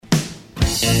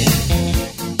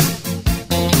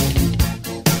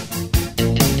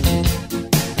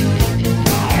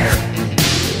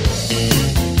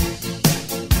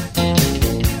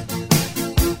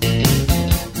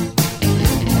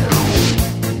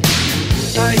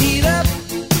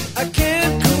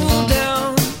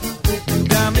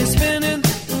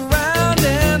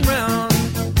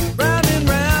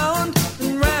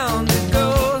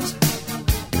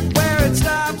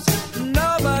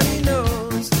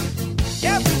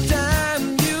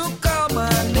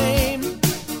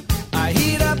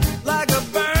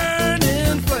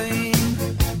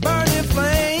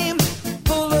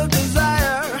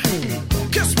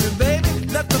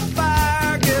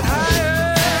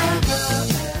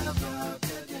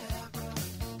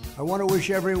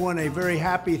Everyone a very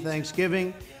happy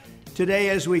Thanksgiving. Today,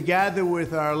 as we gather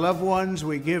with our loved ones,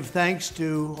 we give thanks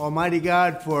to Almighty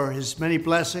God for his many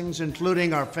blessings,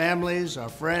 including our families, our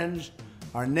friends,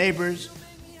 our neighbors,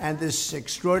 and this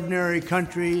extraordinary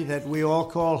country that we all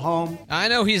call home. I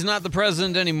know he's not the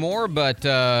president anymore, but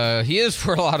he is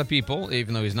for a lot of people,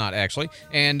 even though he's not actually.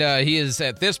 And he is,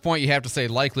 at this point, you have to say,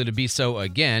 likely to be so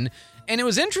again. And it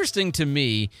was interesting to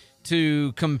me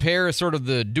to compare sort of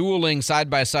the dueling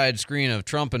side-by-side screen of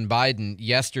Trump and Biden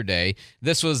yesterday.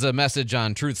 This was a message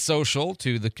on Truth Social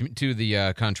to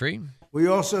the country. We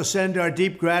also send our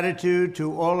deep gratitude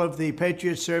to all of the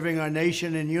patriots serving our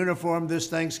nation in uniform this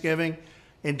Thanksgiving,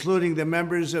 including the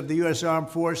members of the U.S.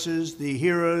 Armed Forces, the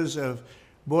heroes of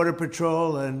Border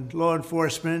Patrol and law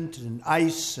enforcement and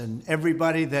ICE, and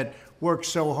everybody that works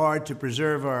so hard to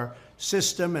preserve our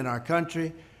system and our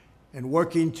country, and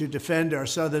working to defend our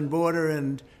southern border,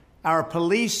 and our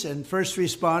police and first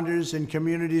responders in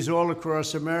communities all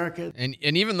across America. And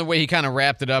even the way he kind of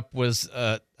wrapped it up was,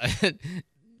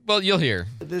 well, you'll hear.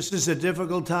 This is a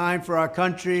difficult time for our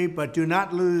country, but do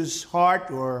not lose heart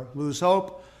or lose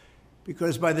hope,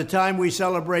 because by the time we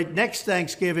celebrate next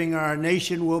Thanksgiving, our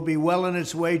nation will be well on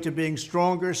its way to being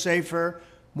stronger, safer,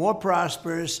 more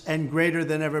prosperous, and greater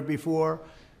than ever before.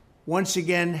 Once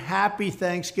again, happy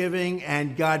Thanksgiving,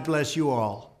 and God bless you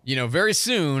all. You know, very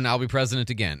soon I'll be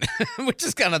president again, which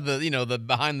is kind of the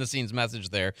behind-the-scenes message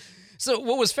there. So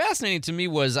what was fascinating to me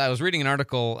was I was reading an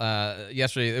article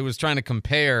yesterday. It was trying to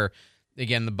compare,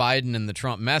 again, the Biden and the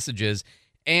Trump messages,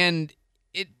 and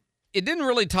it didn't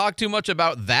really talk too much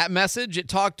about that message. It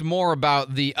talked more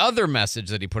about the other message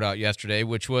that he put out yesterday,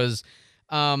 which was,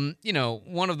 one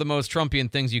of the most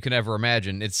Trumpian things you can ever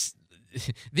imagine. It's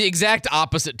the exact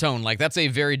opposite tone. Like, that's a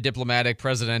very diplomatic,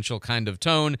 presidential kind of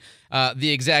tone.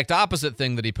 The exact opposite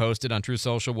thing that he posted on Truth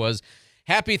Social was,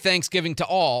 "Happy Thanksgiving to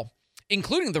all,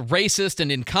 including the racist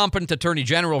and incompetent Attorney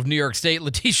General of New York State,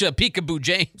 Letitia Peekaboo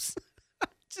James."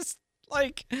 Just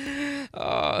like,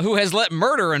 who has let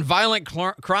murder and violent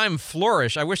crime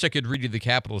flourish. I wish I could read you the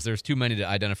capitals. There's too many to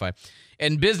identify.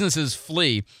 And businesses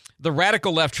flee. The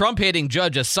radical left Trump-hating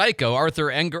judge, a psycho, Arthur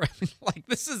Enger. Like,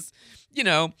 this is,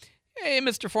 hey,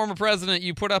 Mr. Former President,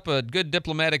 you put up a good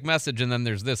diplomatic message, and then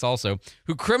there's this also,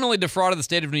 who criminally defrauded the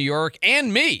state of New York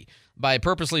and me by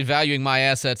purposely valuing my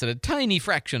assets at a tiny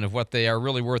fraction of what they are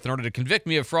really worth in order to convict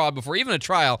me of fraud before even a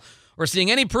trial or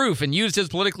seeing any proof, and used his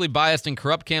politically biased and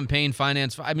corrupt campaign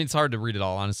finance. I mean, it's hard to read it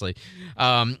all, honestly.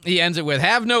 He ends it with,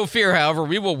 "Have no fear, however,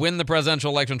 we will win the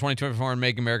presidential election in 2024 and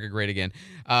make America great again."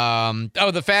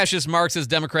 The fascist, Marxist,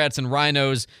 Democrats, and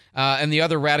rhinos, and the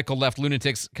other radical left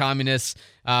lunatics, communists,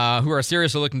 who are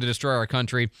seriously looking to destroy our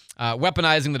country,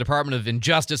 weaponizing the Department of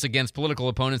Injustice against political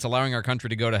opponents, allowing our country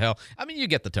to go to hell. I mean, you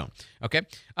get the tone, okay?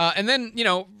 And then,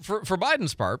 for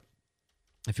Biden's part,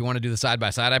 if you want to do the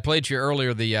side-by-side, I played you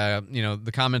earlier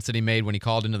the comments that he made when he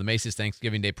called into the Macy's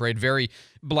Thanksgiving Day Parade. Very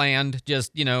bland,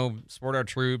 just, support our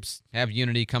troops, have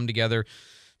unity, come together,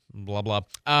 blah, blah.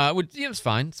 It's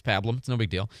fine. It's pablum. It's no big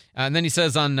deal. And then he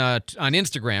says on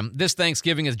Instagram, "This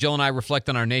Thanksgiving, as Jill and I reflect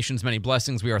on our nation's many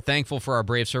blessings, we are thankful for our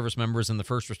brave service members and the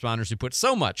first responders who put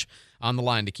so much on the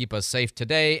line to keep us safe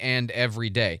today and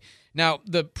every day." Now,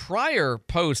 the prior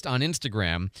post on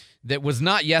Instagram that was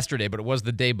not yesterday, but it was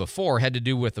the day before, had to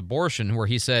do with abortion, where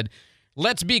he said,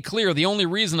 "Let's be clear, the only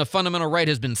reason a fundamental right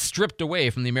has been stripped away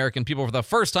from the American people for the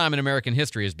first time in American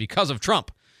history is because of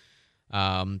Trump."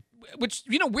 Which,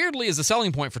 weirdly is a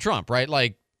selling point for Trump, right?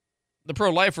 Like, the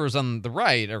pro-lifers on the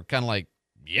right are kind of like,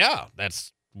 yeah,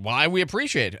 that's why we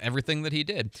appreciate everything that he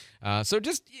did. So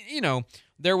just,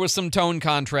 there was some tone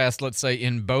contrast, let's say,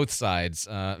 in both sides.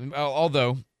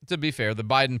 Although, to be fair, the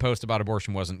Biden post about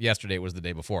abortion wasn't yesterday, it was the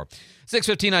day before.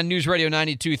 6:15 on News Radio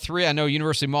 92.3. I know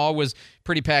University Mall was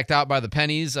pretty packed out by the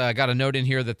pennies. Got a note in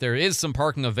here that there is some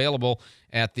parking available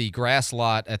at the grass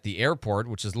lot at the airport,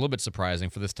 which is a little bit surprising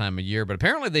for this time of year. But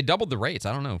apparently they doubled the rates.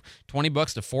 I don't know,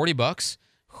 $20 to $40.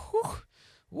 Whew.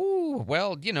 Ooh,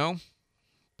 well,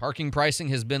 parking pricing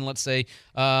has been, let's say,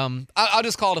 I'll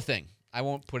just call it a thing. I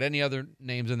won't put any other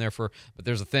names in there but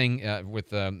there's a thing with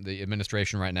the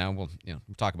administration right now. We'll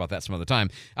talk about that some other time.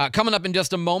 Coming up in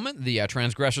just a moment, the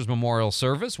Transgressors Memorial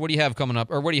Service. What do you have coming up,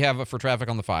 or what do you have for traffic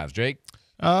on the 5s, Jake?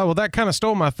 Well, that kind of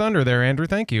stole my thunder there, Andrew.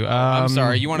 Thank you. I'm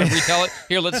sorry. You want to retell it?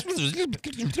 Here, let's.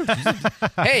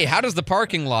 Hey, how does the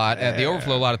parking lot at the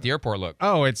overflow lot at the airport look?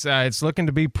 Oh, it's looking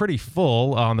to be pretty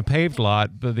full on the paved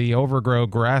lot, but the overgrown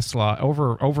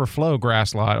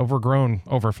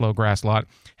overflow grass lot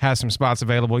has some spots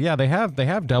available. Yeah, they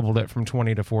have doubled it from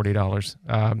 $20 to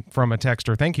 $40 from a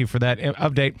texter. Thank you for that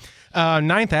update.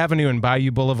 9th Avenue and Bayou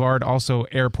Boulevard, also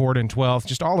Airport and 12th,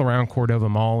 just all around Cordova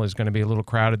Mall is going to be a little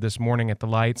crowded this morning at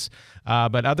the lights.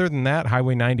 But other than that,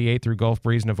 Highway 98 through Gulf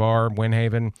Breeze, Navarre,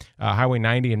 Windhaven, Highway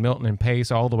 90 and Milton and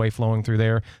Pace, all the way flowing through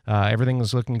there. Everything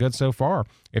is looking good so far.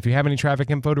 If you have any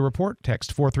traffic info to report,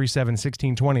 text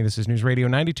 437-1620. This is News Radio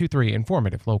 92.3,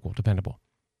 informative, local, dependable.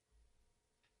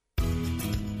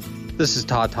 This is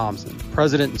Todd Thompson,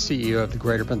 President and CEO of the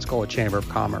Greater Pensacola Chamber of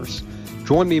Commerce.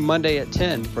 Join me Monday at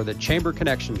 10 for the Chamber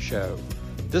Connection Show.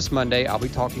 This Monday, I'll be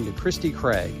talking to Christy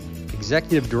Craig,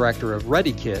 Executive Director of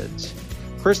Ready Kids.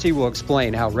 Christy will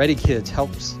explain how Ready Kids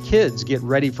helps kids get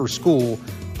ready for school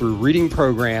through reading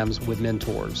programs with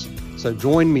mentors. So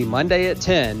join me Monday at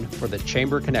 10 for the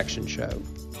Chamber Connection Show.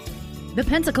 The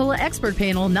Pensacola Expert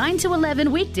Panel, 9 to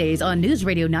 11 weekdays on News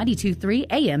Radio 92.3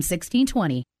 AM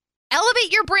 1620.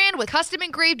 Elevate your brand with custom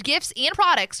engraved gifts and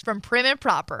products from Prim and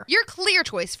Proper, your clear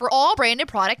choice for all branded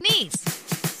product needs.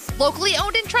 Locally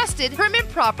owned and trusted, Prim and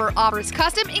Proper offers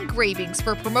custom engravings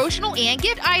for promotional and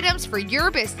gift items for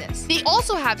your business. They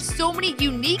also have so many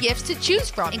unique gifts to choose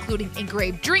from, including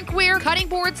engraved drinkware, cutting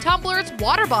boards, tumblers,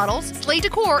 water bottles, slate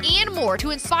decor, and more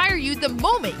to inspire you the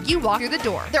moment you walk through the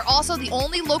door. They're also the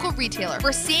only local retailer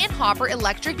for Sandhopper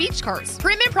electric beach carts.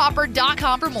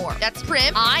 PrimandProper.com for more. That's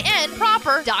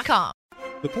PrimInProper.com.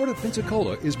 The Port of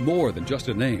Pensacola is more than just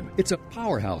a name. It's a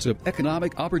powerhouse of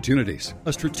economic opportunities,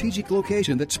 a strategic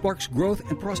location that sparks growth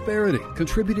and prosperity,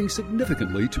 contributing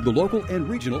significantly to the local and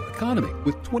regional economy,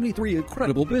 with 23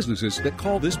 incredible businesses that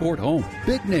call this port home.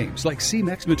 Big names like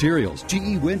C-Mex Materials,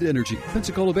 GE Wind Energy,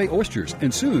 Pensacola Bay Oysters,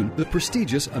 and soon the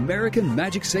prestigious American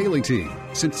Magic Sailing Team.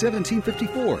 Since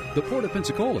 1754, the Port of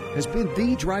Pensacola has been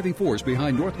the driving force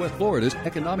behind Northwest Florida's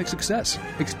economic success.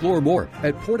 Explore more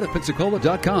at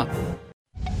portofpensacola.com.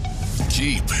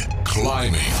 Keep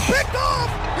climbing. Picked off!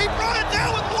 He brought it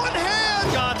down with one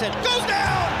hand! Johnson goes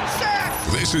down!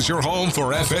 Sack! This is your home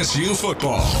for FSU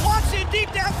football. Watson deep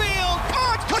downfield!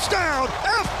 Caught! Touchdown!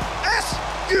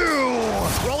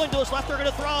 FSU! Rolling to his left, they're going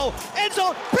to throw. End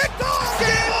zone! Picked off!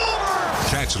 Game over!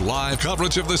 Catch live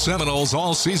coverage of the Seminoles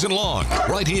all season long,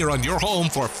 right here on your home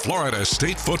for Florida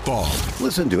State football.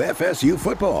 Listen to FSU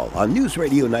football on News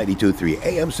Radio 92.3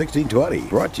 AM 1620.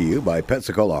 Brought to you by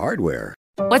Pensacola Hardware.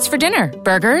 What's for dinner?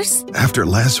 Burgers? After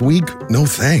last week, no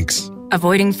thanks.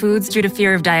 Avoiding foods due to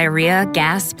fear of diarrhea,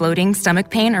 gas, bloating, stomach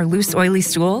pain, or loose, oily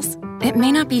stools? It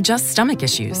may not be just stomach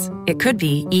issues. It could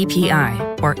be EPI,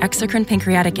 or exocrine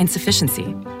pancreatic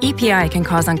insufficiency. EPI can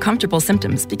cause uncomfortable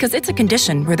symptoms because it's a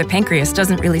condition where the pancreas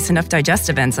doesn't release enough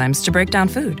digestive enzymes to break down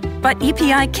food. But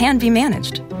EPI can be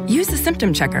managed. Use the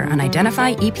symptom checker on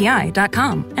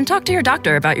identifyepi.com and talk to your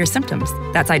doctor about your symptoms.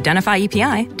 That's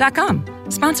identifyepi.com.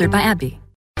 Sponsored by AbbVie.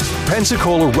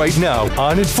 Pensacola right now,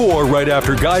 on at 4 right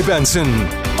after Guy Benson.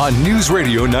 On News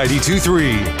Radio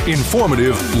 92.3.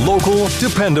 Informative, local,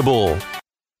 dependable.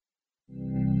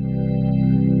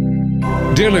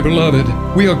 Dearly beloved,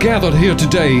 we are gathered here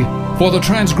today for the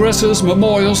Transgressors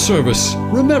Memorial Service,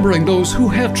 remembering those who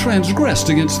have transgressed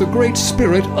against the great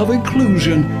spirit of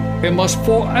inclusion and must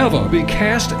forever be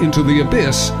cast into the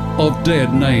abyss of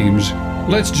dead names.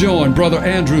 Let's join Brother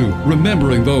Andrew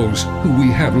remembering those who we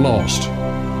have lost.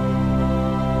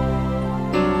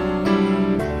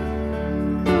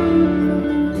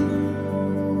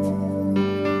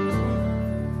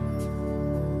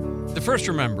 The first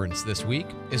remembrance this week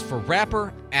is for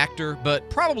rapper, actor, but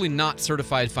probably not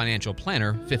certified financial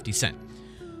planner 50 Cent,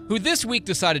 who this week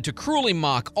decided to cruelly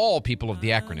mock all people of the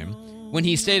acronym when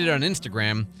he stated on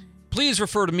Instagram, "Please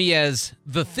refer to me as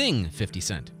the thing 50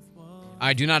 Cent.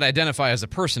 I do not identify as a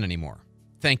person anymore.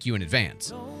 Thank you in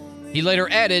advance." He later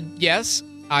added, "Yes,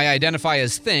 I identify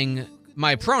as thing.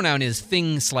 My pronoun is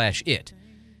thing/it."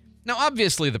 Now,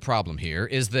 obviously the problem here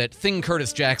is that Thing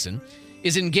Curtis Jackson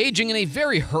is engaging in a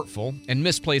very hurtful and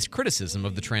misplaced criticism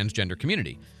of the transgender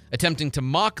community, attempting to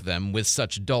mock them with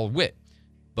such dull wit.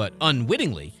 But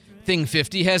unwittingly, Thing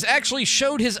 50 has actually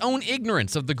showed his own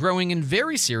ignorance of the growing and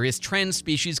very serious trans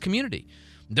species community.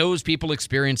 those people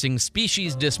experiencing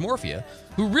species dysmorphia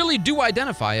who really do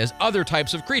identify as other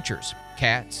types of creatures: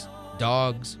 cats,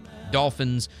 dogs,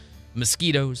 dolphins,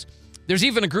 mosquitoes. There's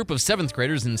even a group of 7th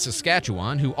graders in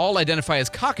Saskatchewan who all identify as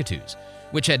cockatoos,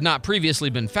 which had not previously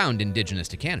been found indigenous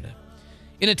to Canada.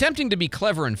 In attempting to be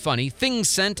clever and funny, Things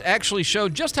Sent actually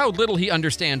showed just how little he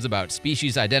understands about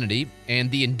species identity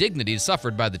and the indignities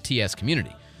suffered by the TS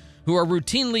community, who are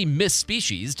routinely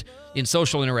misspeciesed in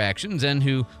social interactions and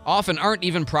who often aren't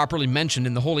even properly mentioned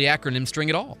in the holy acronym string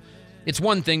at all. It's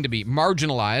one thing to be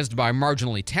marginalized by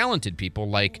marginally talented people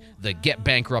like the Get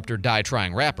Bankrupt or Die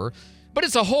Trying rapper, but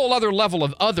it's a whole other level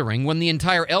of othering when the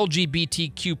entire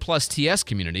LGBTQ plus TS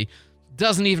community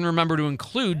doesn't even remember to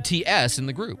include TS in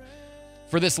the group.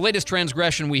 For this latest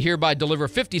transgression, we hereby deliver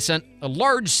 50 Cent a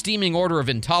large steaming order of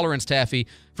intolerance taffy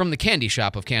from the candy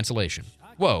shop of cancellation.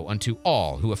 Woe unto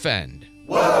all who offend.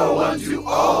 Woe unto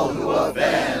all who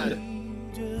offend.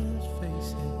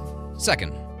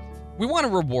 Second, we want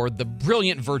to reward the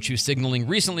brilliant virtue signaling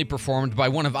recently performed by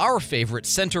one of our favorite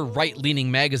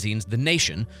center-right-leaning magazines, The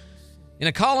Nation, in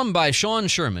a column by Sean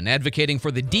Sherman advocating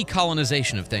for the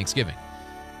decolonization of Thanksgiving.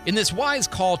 In this wise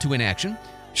call to inaction,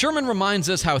 Sherman reminds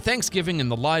us how Thanksgiving and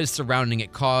the lies surrounding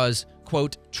it cause,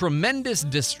 quote, tremendous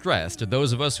distress to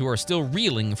those of us who are still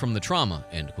reeling from the trauma,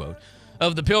 end quote,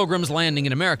 of the Pilgrims landing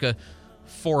in America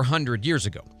 400 years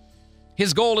ago.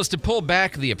 His goal is to pull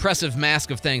back the oppressive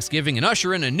mask of Thanksgiving and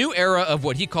usher in a new era of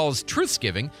what he calls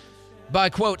truthsgiving by,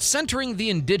 quote, centering the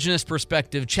indigenous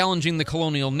perspective, challenging the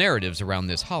colonial narratives around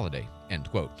this holiday, end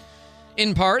quote.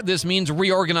 In part, this means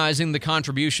recognizing the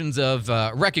contributions of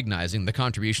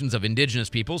indigenous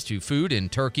peoples to food in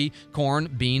turkey,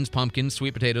 corn, beans, pumpkins,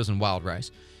 sweet potatoes, and wild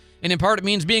rice. And in part, it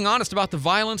means being honest about the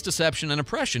violence, deception, and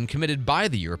oppression committed by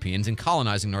the Europeans in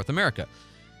colonizing North America.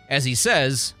 As he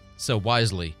says, so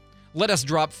wisely, let us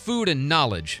drop food and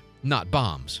knowledge, not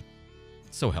bombs.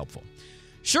 So helpful.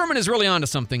 Sherman is really onto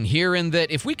something here in that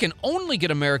if we can only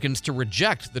get Americans to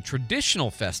reject the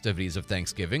traditional festivities of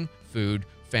Thanksgiving, food,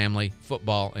 family,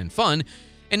 football, and fun,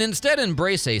 and instead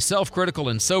embrace a self-critical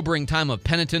and sobering time of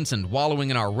penitence and wallowing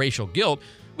in our racial guilt,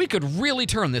 we could really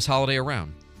turn this holiday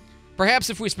around. Perhaps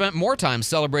if we spent more time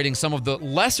celebrating some of the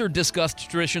lesser-discussed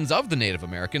traditions of the Native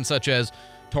Americans, such as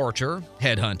torture,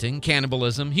 headhunting,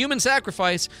 cannibalism, human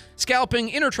sacrifice, scalping,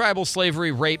 intertribal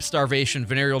slavery, rape, starvation,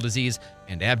 venereal disease,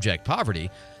 and abject poverty,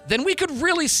 then we could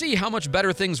really see how much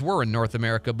better things were in North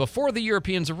America before the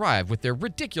Europeans arrived with their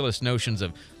ridiculous notions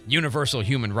of universal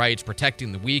human rights,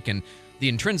 protecting the weak, and the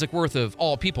intrinsic worth of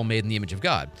all people made in the image of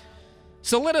God.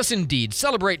 So let us indeed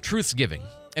celebrate truthsgiving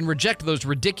and reject those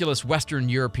ridiculous Western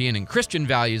European and Christian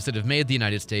values that have made the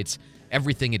United States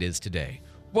everything it is today.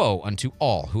 Woe unto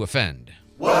all who offend.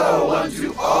 Woe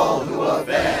unto all who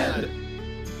offend.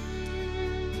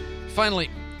 Finally,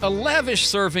 a lavish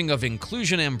serving of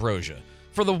inclusion ambrosia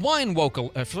for the fine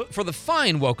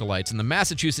Wokalites in the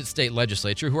Massachusetts state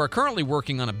legislature who are currently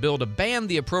working on a bill to ban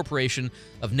the appropriation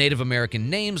of Native American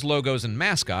names, logos, and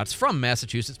mascots from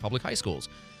Massachusetts public high schools.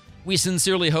 We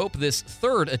sincerely hope this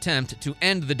third attempt to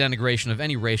end the denigration of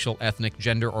any racial, ethnic,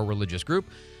 gender, or religious group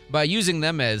by using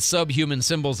them as subhuman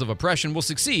symbols of oppression will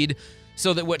succeed,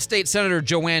 so that what State Senator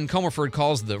Joanne Comerford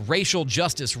calls the racial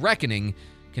justice reckoning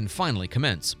can finally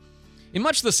commence. In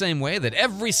much the same way that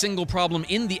every single problem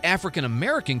in the African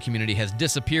American community has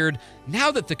disappeared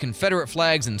now that the Confederate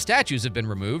flags and statues have been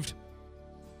removed,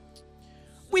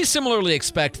 we similarly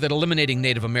expect that eliminating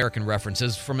Native American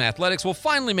references from athletics will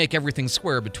finally make everything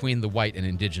square between the white and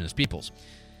indigenous peoples.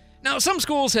 Now, some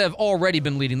schools have already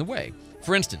been leading the way.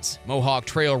 For instance, Mohawk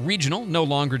Trail Regional no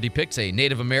longer depicts a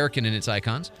Native American in its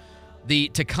icons. The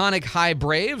Taconic High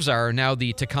Braves are now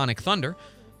the Taconic Thunder.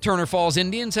 Turner Falls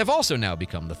Indians have also now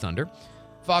become the Thunder.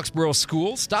 Foxborough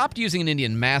School stopped using an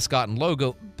Indian mascot and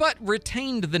logo, but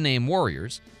retained the name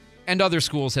Warriors, and other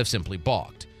schools have simply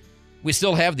balked. We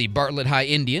still have the Bartlett High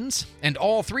Indians, and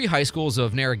all 3 high schools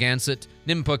of Narragansett,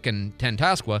 Nipmuc, and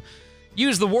Tantasqua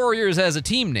use the Warriors as a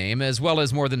team name, as well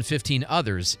as more than 15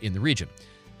 others in the region.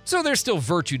 So there's still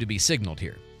virtue to be signaled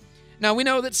here. Now, we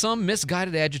know that some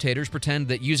misguided agitators pretend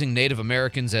that using Native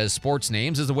Americans as sports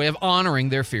names is a way of honoring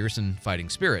their fierce and fighting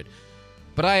spirit.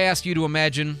 But I ask you to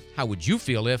imagine, how would you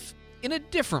feel if, in a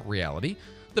different reality,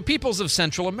 the peoples of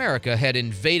Central America had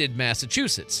invaded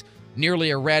Massachusetts, nearly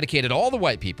eradicated all the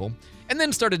white people, and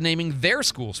then started naming their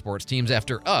school sports teams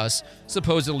after us,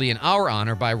 supposedly in our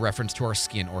honor by reference to our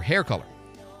skin or hair color?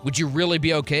 Would you really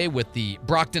be okay with the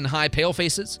Brockton High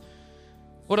Palefaces?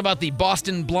 What about the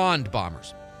Boston Blonde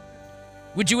Bombers?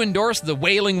 Would you endorse the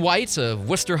Wailing Whites of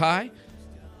Worcester High?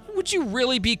 Would you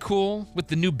really be cool with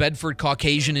the New Bedford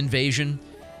Caucasian invasion?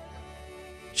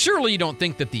 Surely you don't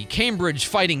think that the Cambridge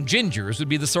Fighting Gingers would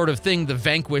be the sort of thing the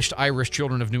vanquished Irish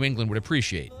children of New England would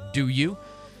appreciate, do you?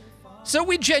 So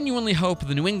we genuinely hope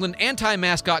the New England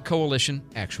Anti-Mascot Coalition,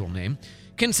 actual name,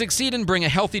 can succeed and bring a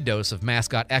healthy dose of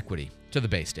mascot equity to the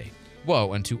Bay State.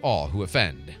 Woe unto all who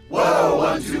offend. Woe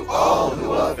unto all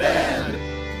who offend.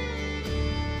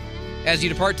 As you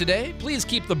depart today, please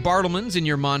keep the Bartlemans in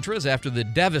your mantras after the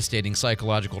devastating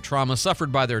psychological trauma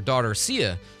suffered by their daughter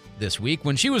Sia this week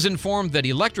when she was informed that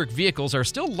electric vehicles are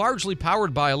still largely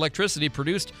powered by electricity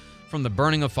produced from the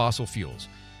burning of fossil fuels.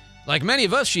 Like many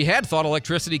of us, she had thought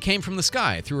electricity came from the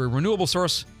sky through a renewable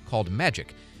source called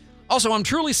magic. Also, I'm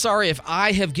truly sorry if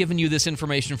I have given you this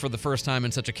information for the first time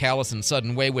in such a callous and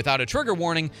sudden way without a trigger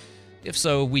warning. If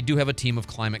so, we do have a team of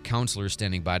climate counselors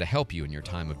standing by to help you in your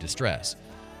time of distress.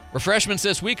 Refreshments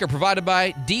this week are provided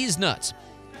by D's Nuts,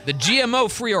 the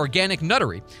GMO-free organic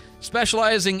nuttery,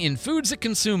 specializing in foods that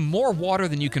consume more water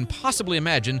than you can possibly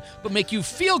imagine, but make you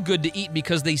feel good to eat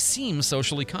because they seem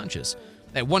socially conscious.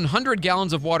 At 100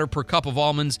 gallons of water per cup of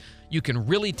almonds, you can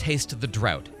really taste the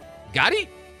drought. Got it?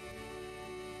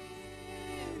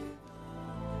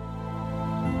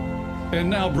 And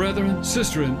now, brethren,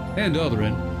 sisterin, and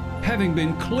otherin, having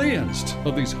been cleansed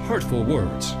of these hurtful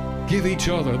words, give each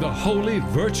other the holy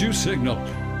virtue signal,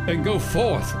 and go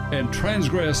forth and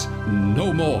transgress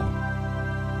no more.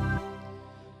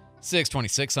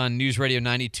 626 on News Radio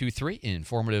 92.3,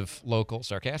 informative, local,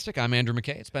 sarcastic. I'm Andrew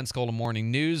McKay. It's Pensacola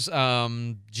Morning News.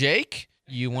 Jake,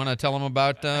 you want to tell them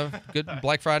about good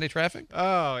Black Friday traffic?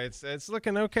 Oh, it's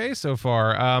looking okay so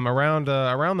far. Around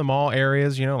the mall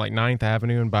areas, like 9th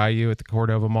Avenue and Bayou at the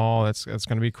Cordova Mall, it's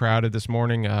going to be crowded this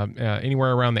morning.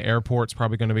 Anywhere around the airport's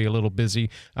probably going to be a little busy.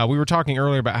 We were talking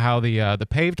earlier about how the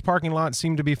paved parking lots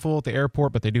seem to be full at the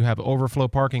airport, but they do have overflow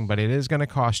parking, but it is going to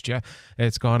cost you.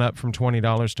 It's gone up from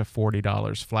 $20 to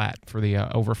 $40 flat for the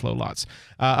overflow lots.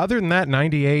 Other than that,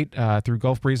 98 through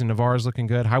Gulf Breeze and Navarre is looking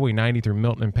good. Highway 90 through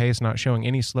Milton and Pace not showing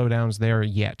any slowdowns there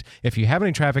yet. If you have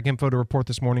any traffic info to report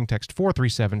this morning, text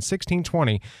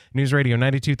 437-1620. News Radio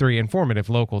 92.3, informative,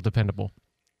 local, dependable.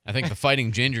 I think the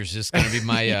Fighting Gingers is going to be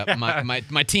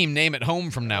my team name at home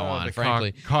from now on,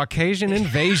 frankly. Caucasian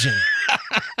invasion.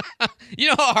 You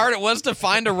know how hard it was to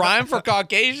find a rhyme for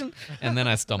Caucasian? And then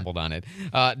I stumbled on it.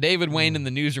 David Wayne in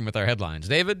the newsroom with our headlines.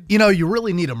 David? You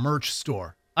really need a merch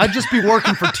store. I'd just be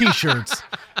working for T-shirts.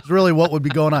 Is really what would be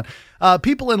going on.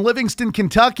 People in Livingston,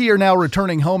 Kentucky are now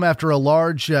returning home after a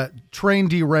large train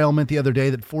derailment the other day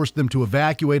that forced them to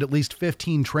evacuate. At least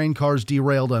 15 train cars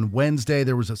derailed on Wednesday.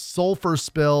 There was a sulfur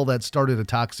spill that started a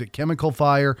toxic chemical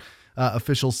fire.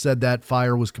 Officials said that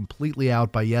fire was completely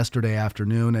out by yesterday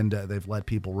afternoon, and they've let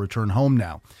people return home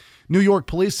now. New York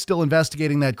police still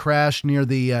investigating that crash near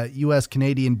the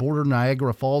U.S.-Canadian border.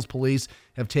 Niagara Falls police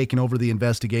have taken over the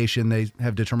investigation. They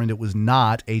have determined it was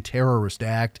not a terrorist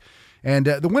act. And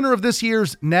the winner of this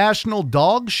year's National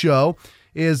Dog Show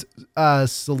is a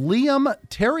Sealyham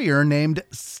Terrier named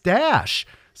Stash.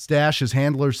 Stash, his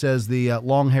handler, says the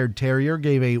long-haired terrier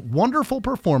gave a wonderful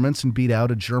performance and beat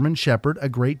out a German Shepherd, a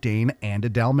Great Dane, and a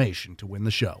Dalmatian to win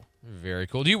the show. Very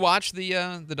cool. Do you watch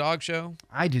the dog show?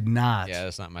 I did not. Yeah,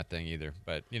 that's not my thing either.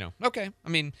 But, okay. I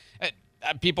mean,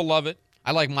 people love it.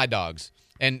 I like my dogs.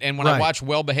 And when I watch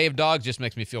well-behaved dogs, it just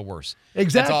makes me feel worse.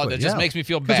 Exactly. That's all. It just makes me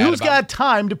feel bad. Who's got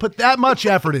time to put that much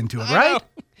effort into it, right?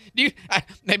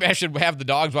 Maybe I should have the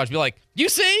dogs watch. Be like, you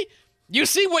see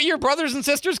what your brothers and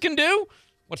sisters can do?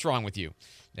 What's wrong with you?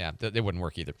 Yeah, it wouldn't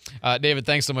work either. David,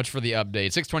 thanks so much for the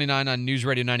update. 629 on News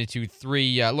Radio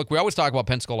 92.3. Look, we always talk about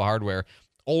Pensacola Hardware.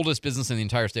 Oldest business in the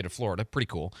entire state of Florida. Pretty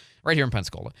cool. Right here in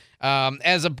Pensacola.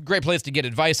 As a great place to get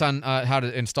advice on how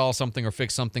to install something or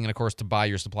fix something, and, of course, to buy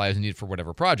your supplies you need for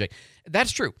whatever project.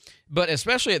 That's true. But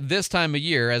especially at this time of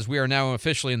year, as we are now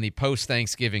officially in the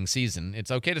post-Thanksgiving season,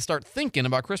 it's okay to start thinking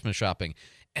about Christmas shopping.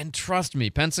 And trust me,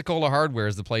 Pensacola Hardware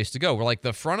is the place to go. We're like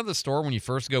the front of the store when you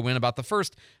first go in, about the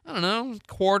first,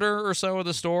 quarter or so of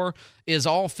the store is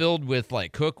all filled with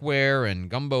like cookware and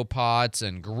gumbo pots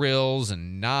and grills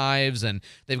and knives, and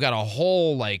they've got a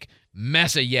whole like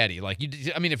mess of Yeti.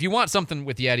 If you want something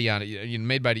with Yeti on it,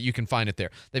 made by it, you can find it there.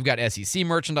 They've got SEC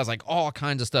merchandise, like all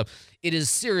kinds of stuff. It is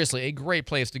seriously a great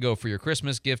place to go for your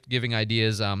Christmas gift-giving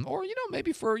ideas, or,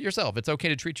 maybe for yourself. It's okay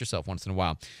to treat yourself once in a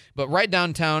while. But right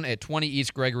downtown at 20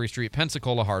 East Gregory Street,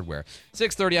 Pensacola Hardware.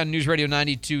 6:30 on News Radio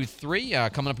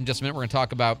 92.3. Coming up in just a minute, we're going to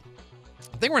talk about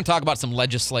I think we're going to talk about some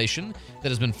legislation that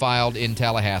has been filed in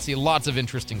Tallahassee. Lots of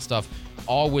interesting stuff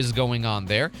always going on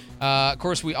there. Of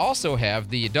course, we also have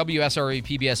the WSRE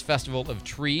PBS Festival of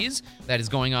Trees that is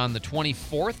going on the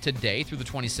 24th today through the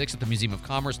 26th at the Museum of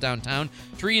Commerce downtown.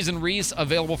 Trees and wreaths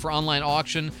available for online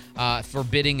auction for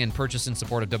bidding and purchase in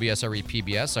support of WSRE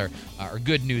PBS, our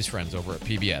good news friends over at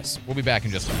PBS. We'll be back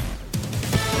in just a minute.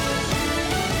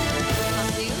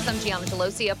 I'm Gianna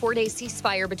Gelosi. A 4-day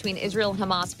ceasefire between Israel and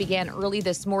Hamas began early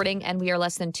this morning, and we are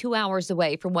less than 2 hours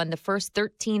away from when the first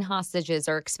 13 hostages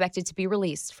are expected to be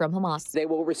released from Hamas. They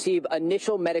will receive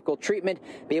initial medical treatment,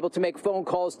 be able to make phone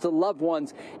calls to loved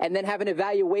ones, and then have an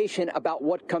evaluation about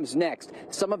what comes next.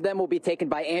 Some of them will be taken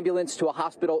by ambulance to a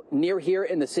hospital near here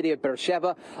in the city of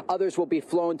Beersheba. Others will be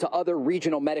flown to other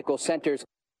regional medical centers.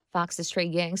 Fox's Trey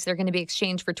Yanks, they're going to be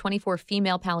exchanged for 24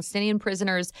 female Palestinian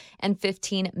prisoners and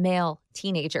 15 male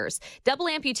teenagers. Double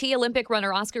amputee Olympic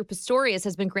runner Oscar Pistorius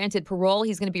has been granted parole.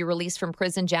 He's going to be released from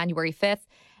prison January 5th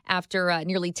after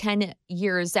nearly 10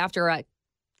 years after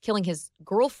killing his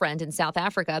girlfriend in South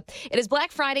Africa. It is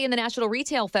Black Friday, and the National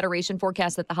Retail Federation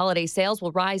forecasts that the holiday sales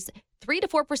will rise 3 to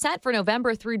 4% for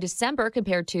November through December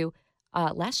compared to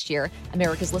last year.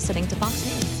 America's listening to Fox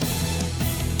News.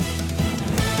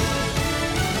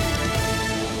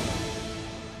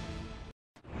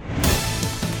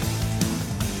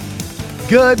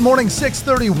 Good morning,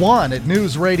 6:31 at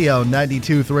News Radio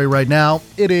 92.3 right now.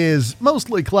 It is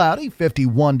mostly cloudy,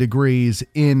 51 degrees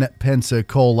in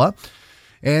Pensacola.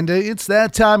 And it's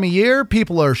that time of year.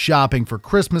 People are shopping for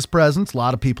Christmas presents. A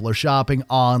lot of people are shopping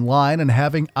online and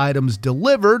having items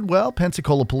delivered. Well,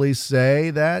 Pensacola police say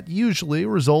that usually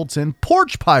results in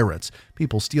porch pirates,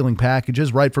 people stealing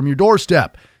packages right from your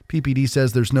doorstep. PPD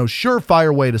says there's no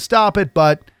surefire way to stop it,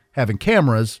 but having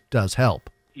cameras does help.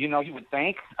 You know, you would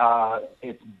think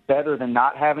it's better than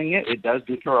not having it. It does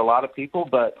deter a lot of people,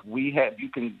 but you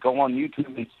can go on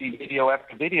YouTube and see video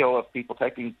after video of people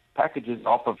taking packages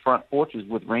off of front porches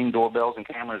with Ring doorbells and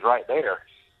cameras right there.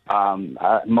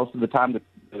 Most of the time,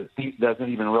 the thief doesn't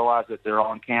even realize that they're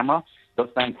on camera. Those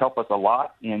things help us a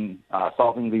lot in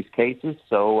solving these cases.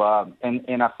 So,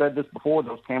 and I've said this before,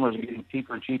 those cameras are getting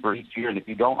cheaper and cheaper each year, and if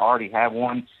you don't already have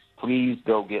one, please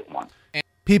go get one.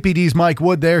 PPD's Mike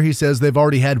Wood there. He says they've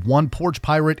already had one porch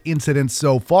pirate incident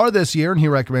so far this year, and he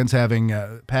recommends having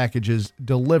packages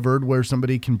delivered where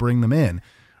somebody can bring them in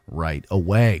right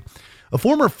away. A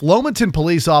former Flomaton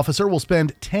police officer will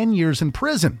spend 10 years in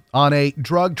prison on a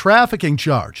drug trafficking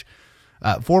charge.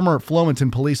 Former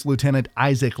Flomaton Police Lieutenant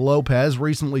Isaac Lopez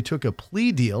recently took a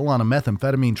plea deal on a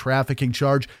methamphetamine trafficking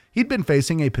charge. He'd been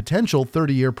facing a potential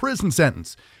 30-year prison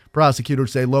sentence.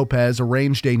 Prosecutors say Lopez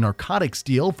arranged a narcotics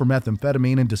deal for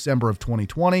methamphetamine in December of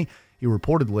 2020. He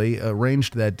reportedly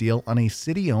arranged that deal on a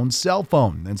city-owned cell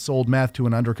phone and sold meth to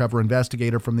an undercover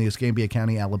investigator from the Escambia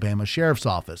County, Alabama Sheriff's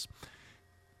Office.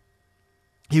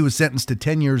 He was sentenced to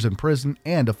 10 years in prison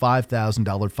and a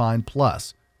 $5,000 fine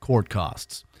plus court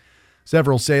costs.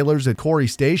 Several sailors at Corey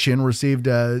Station received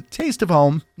a taste of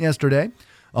home yesterday.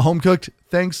 A home-cooked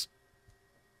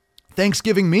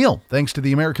Thanksgiving meal, thanks to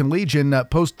the American Legion.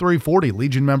 Post 340,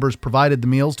 Legion members provided the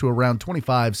meals to around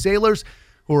 25 sailors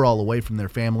who are all away from their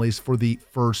families for the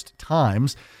first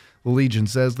times. The Legion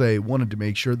says they wanted to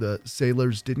make sure the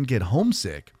sailors didn't get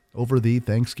homesick over the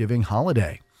Thanksgiving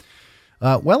holiday.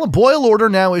 A boil order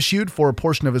now issued for a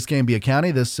portion of Escambia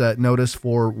County. This notice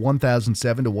for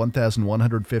 1007 to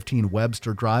 1115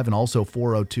 Webster Drive and also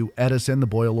 402 Edison. The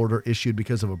boil order issued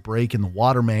because of a break in the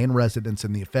water main. Residents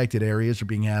in the affected areas are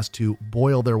being asked to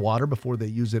boil their water before they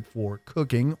use it for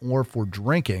cooking or for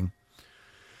drinking.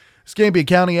 Escambia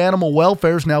County Animal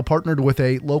Welfare is now partnered with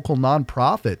a local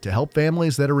nonprofit to help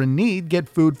families that are in need get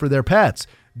food for their pets.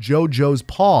 JoJo's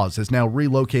Paws has now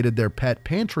relocated their pet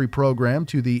pantry program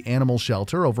to the animal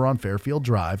shelter over on Fairfield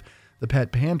Drive. The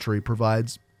pet pantry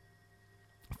provides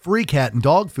free cat and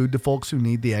dog food to folks who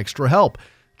need the extra help.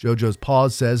 JoJo's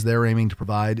Paws says they're aiming to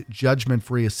provide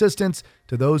judgment-free assistance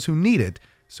to those who need it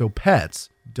so pets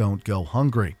don't go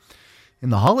hungry.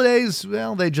 In the holidays,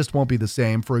 they just won't be the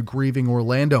same for a grieving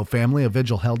Orlando family. A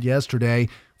vigil held yesterday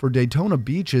for Daytona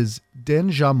Beach's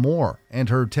Denja Moore and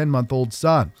her 10-month-old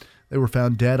son. They were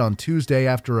found dead on Tuesday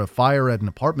after a fire at an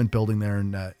apartment building there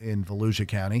in Volusia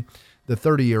County. The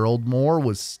 30-year-old Moore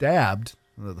was stabbed,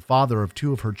 the father of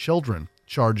two of her children,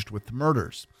 charged with the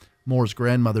murders. Moore's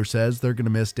grandmother says they're going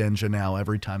to miss Denja now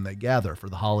every time they gather for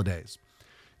the holidays.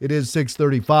 It is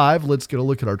 6:35. Let's get a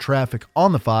look at our traffic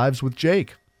on the fives with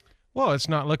Jake. Well, it's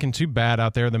not looking too bad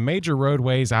out there. The major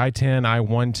roadways, I-10,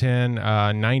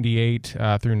 I-110, 98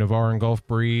 through Navarre and Gulf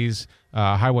Breeze,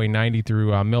 Highway 90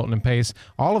 through Milton and Pace,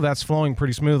 all of that's flowing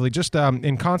pretty smoothly. Just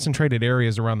in concentrated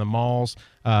areas around the malls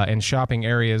and shopping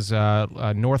areas,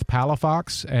 North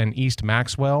Palafox and East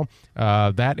Maxwell.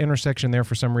 That intersection there,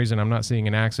 for some reason, I'm not seeing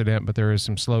an accident, but there is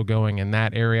some slow going in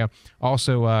that area.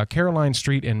 Also, Caroline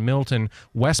Street in Milton,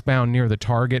 westbound near the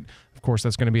Target. Of course,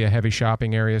 that's going to be a heavy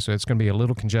shopping area, so it's going to be a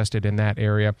little congested in that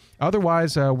area.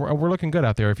 Otherwise, we're looking good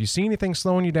out there. If you see anything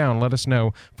slowing you down, let us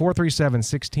know.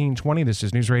 437-1620. This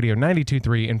is News Radio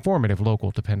 92.3, informative, local,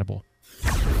 dependable.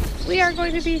 We are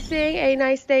going to be seeing a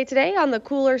nice day today on the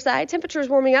cooler side. Temperatures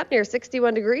warming up near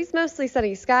 61 degrees, mostly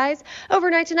sunny skies.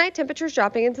 Overnight tonight, temperatures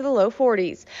dropping into the low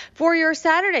 40s. For your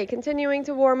Saturday, continuing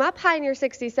to warm up, high near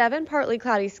 67, partly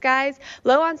cloudy skies.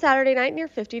 Low on Saturday night near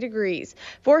 50 degrees.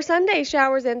 For Sunday,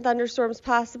 showers and thunderstorms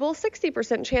possible.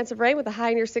 60% chance of rain with a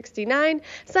high near 69.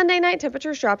 Sunday night,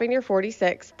 temperatures dropping near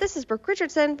 46. This is Brooke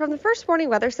Richardson from the First Warning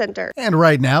Weather Center. And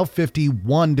right now,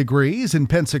 51 degrees in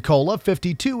Pensacola,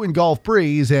 52 in Gulf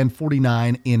Breeze, and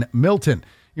 49 in Milton.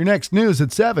 Your next news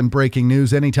at 7. Breaking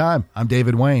news anytime. I'm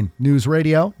David Wayne. News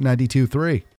Radio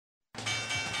 92.3.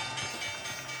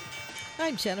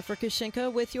 I'm Jennifer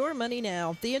Kushinka with Your Money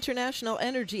Now. The International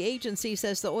Energy Agency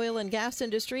says the oil and gas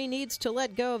industry needs to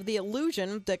let go of the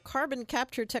illusion that carbon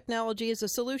capture technology is a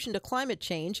solution to climate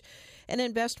change and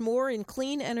invest more in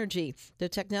clean energy. The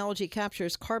technology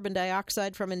captures carbon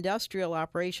dioxide from industrial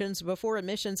operations before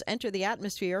emissions enter the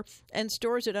atmosphere and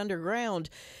stores it underground.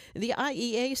 The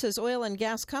IEA says oil and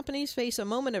gas companies face a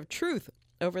moment of truth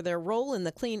over their role in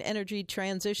the clean energy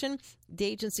transition. The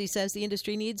agency says the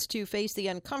industry needs to face the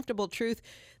uncomfortable truth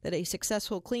that a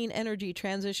successful clean energy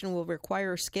transition will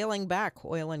require scaling back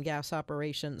oil and gas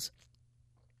operations.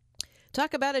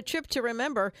 Talk about a trip to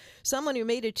remember. Someone who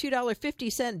made a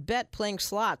 $2.50 bet playing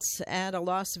slots at a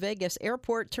Las Vegas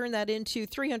airport turned that into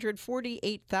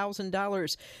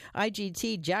 $348,000.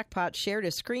 IGT Jackpot shared a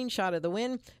screenshot of the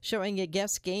win, showing a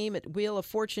guest game at Wheel of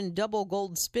Fortune double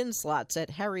gold spin slots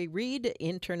at Harry Reid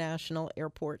International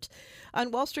Airport.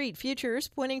 On Wall Street, futures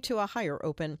pointing to a higher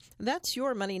open. That's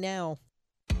Your Money Now.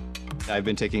 I've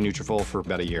been taking Nutrafol for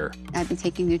about a year. I've been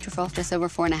taking Nutrafol just over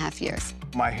 4.5 years.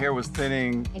 My hair was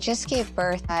thinning. I just gave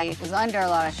birth. I was under a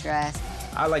lot of stress.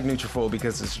 I like Nutrafol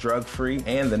because it's drug-free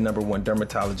and the #1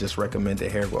 dermatologist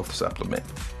recommended hair growth supplement.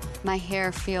 My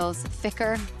hair feels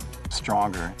thicker,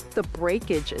 stronger. The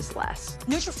breakage is less.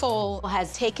 Nutrafol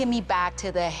has taken me back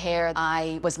to the hair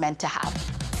I was meant to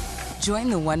have. Join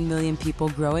the 1 million people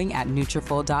growing at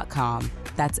Nutrafol.com.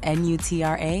 That's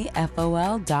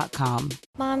Nutrafol.com.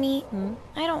 Mommy,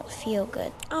 I don't feel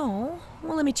good. Oh,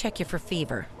 well, let me check you for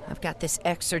fever. I've got this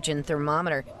Exergen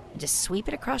thermometer. Just sweep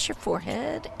it across your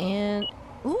forehead and,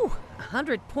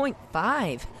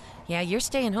 100.5. Yeah, you're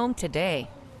staying home today.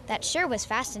 That sure was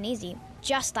fast and easy,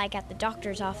 just like at the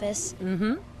doctor's office.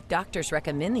 Mm-hmm. Doctors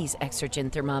recommend these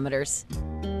Exergen thermometers.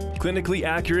 Clinically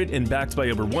accurate and backed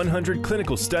by over 100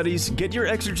 clinical studies, get your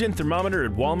Exergen thermometer at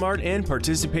Walmart and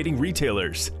participating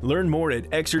retailers. Learn more at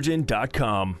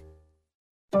Exergen.com.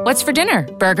 What's for dinner?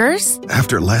 Burgers?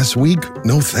 After last week,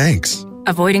 no thanks.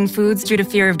 Avoiding foods due to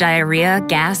fear of diarrhea,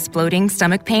 gas, bloating,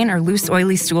 stomach pain, or loose,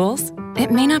 oily stools?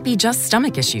 It may not be just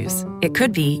stomach issues. It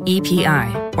could be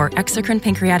EPI, or exocrine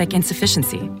pancreatic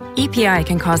insufficiency. EPI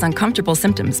can cause uncomfortable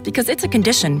symptoms because it's a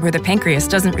condition where the pancreas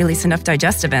doesn't release enough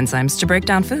digestive enzymes to break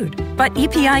down food. But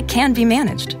EPI can be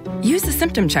managed. Use the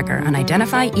symptom checker on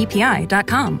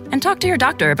identifyepi.com and talk to your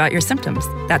doctor about your symptoms.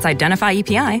 That's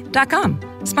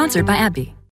identifyepi.com. Sponsored by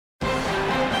AbbVie.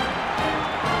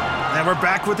 And we're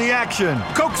back with the action.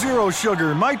 Coke Zero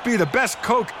Sugar might be the best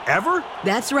Coke ever.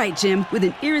 That's right, Jim. With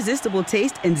an irresistible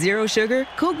taste and zero sugar,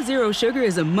 Coke Zero Sugar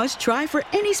is a must-try for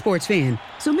any sports fan.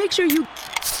 So make sure you...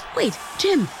 Wait,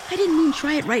 Jim, I didn't mean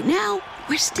try it right now.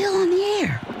 We're still on the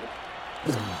air.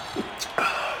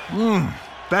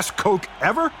 Best Coke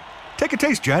ever? Take a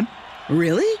taste, Jen.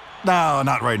 Really? No,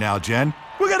 not right now, Jen.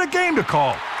 We got a game to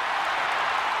call.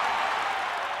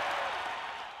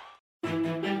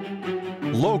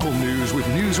 Local news with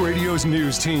News Radio's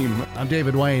news team. I'm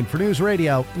David Wayne for News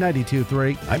Radio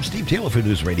 92.3. I'm Steve Taylor for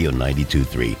News Radio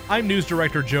 92.3. I'm News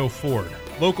Director Joe Ford.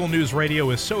 Local news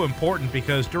radio is so important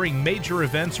because during major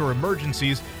events or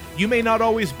emergencies, you may not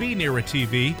always be near a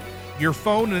TV. Your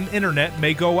phone and internet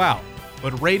may go out.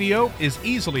 But radio is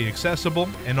easily accessible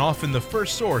and often the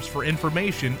first source for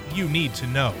information you need to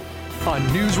know. On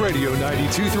News Radio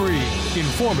 92.3,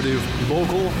 informative,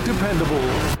 local,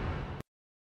 dependable.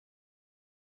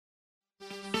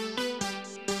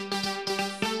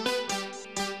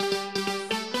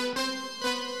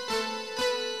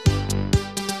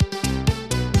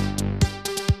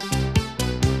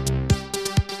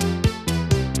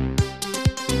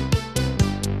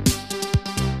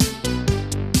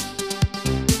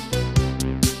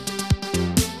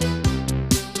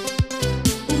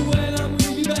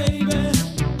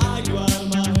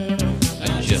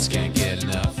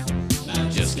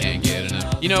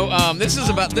 This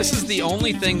is the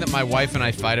only thing that my wife and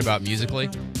I fight about musically.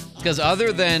 Because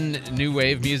other than new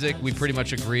wave music, we pretty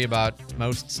much agree about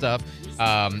most stuff.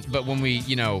 But when we,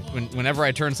 whenever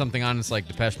I turn something on, it's like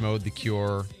Depeche Mode, The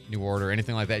Cure, New Order,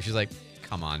 anything like that. She's like,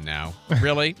 come on now.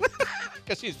 Really?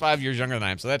 Because she's 5 years younger than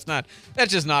I am. So that's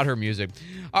just not her music.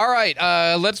 All right.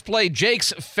 Let's play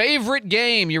Jake's favorite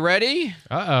game. You ready?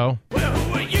 Uh-oh.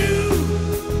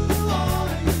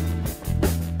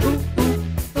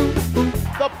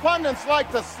 The pundits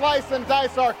like to slice and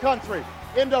dice our country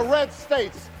into red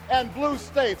states and blue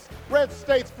states. Red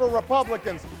states for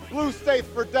Republicans, blue states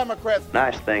for Democrats.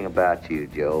 Nice thing about you,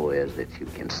 Joe, is that you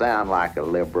can sound like a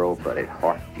liberal, but at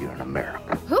heart you're an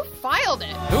American. Who filed it?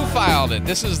 Who filed it?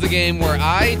 This is the game where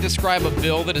I describe a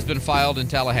bill that has been filed in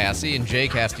Tallahassee, and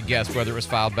Jake has to guess whether it was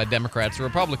filed by Democrats or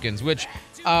Republicans, which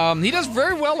he does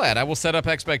very well at. I will set up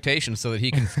expectations so that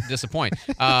he can disappoint.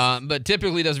 But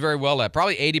typically does very well at.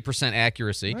 Probably 80%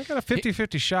 accuracy. I got a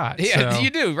 50-50 shot. Yeah, so. you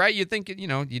do, right? You think,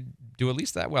 you do at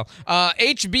least that well.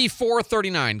 HB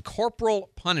 439,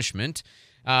 corporal punishment.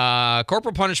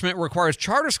 Corporal punishment requires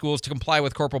charter schools to comply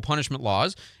with corporal punishment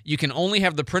laws. You can only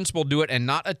have the principal do it and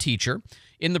not a teacher.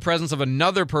 In the presence of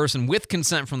another person with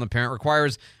consent from the parent,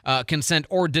 requires consent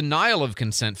or denial of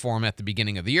consent form at the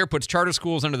beginning of the year, puts charter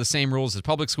schools under the same rules as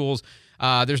public schools.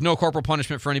 There's no corporal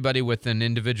punishment for anybody with an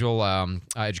individual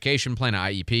education plan, an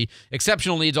IEP.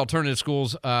 Exceptional needs, alternative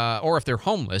schools, or if they're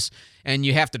homeless. And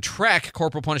you have to track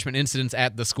corporal punishment incidents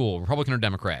at the school, Republican or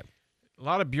Democrat. A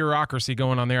lot of bureaucracy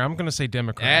going on there. I'm going to say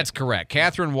Democrat. That's correct.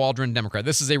 Catherine Waldron, Democrat.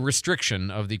 This is a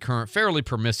restriction of the current fairly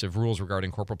permissive rules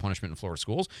regarding corporal punishment in Florida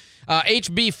schools.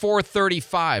 HB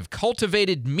 435,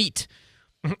 cultivated meat.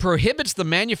 Prohibits the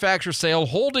manufacture, sale,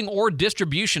 holding, or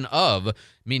distribution of,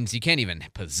 means you can't even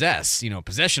possess,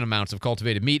 possession amounts of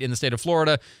cultivated meat in the state of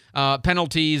Florida.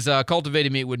 Penalties,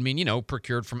 cultivated meat would mean,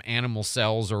 procured from animal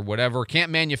cells or whatever.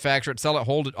 Can't manufacture it, sell it,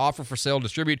 hold it, offer for sale,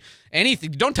 distribute,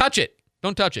 anything. Don't touch it.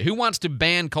 Don't touch it. Who wants to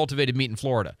ban cultivated meat in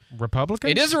Florida?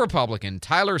 Republicans? It is a Republican.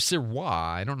 Tyler Sirois.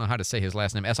 I don't know how to say his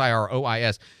last name.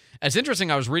 Sirois. It's interesting.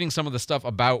 I was reading some of the stuff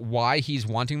about why he's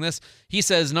wanting this. He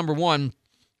says, number one,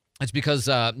 it's because,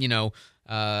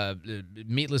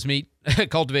 meatless meat,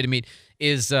 cultivated meat,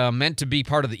 is meant to be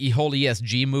part of the whole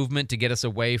ESG movement to get us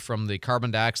away from the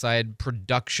carbon dioxide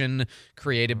production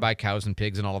created by cows and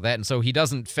pigs and all of that. And so he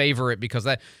doesn't favor it because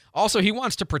that. Also, he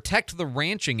wants to protect the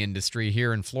ranching industry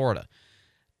here in Florida.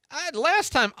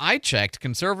 Last time I checked,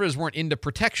 conservatives weren't into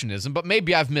protectionism, but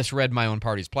maybe I've misread my own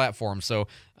party's platform, so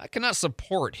I cannot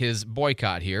support his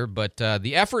boycott here. But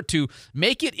the effort to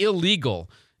make it illegal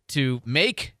to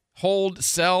make, hold,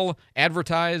 sell,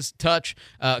 advertise, touch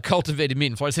cultivated meat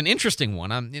in Florida. It's an interesting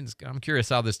one. I'm curious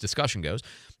how this discussion goes.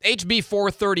 HB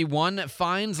 431,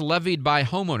 fines levied by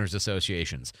homeowners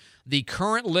associations. The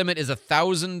current limit is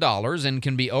 $1,000 and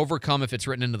can be overcome if it's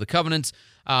written into the covenants.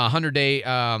 100-day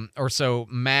or so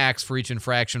max for each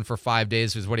infraction for 5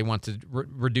 days is what he wants to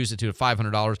reduce it to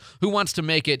 $500. Who wants to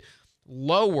make it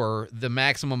lower the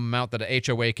maximum amount that a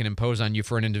HOA can impose on you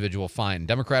for an individual fine?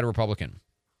 Democrat or Republican?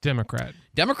 Democrat.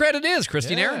 Democrat it is.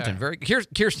 Kristen Arrington.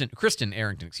 Kristen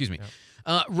Arrington, excuse me.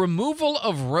 Yeah. Removal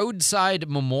of roadside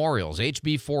memorials,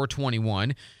 HB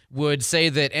 421, would say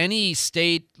that any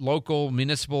state, local,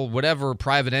 municipal, whatever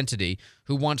private entity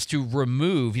who wants to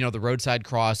remove, the roadside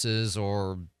crosses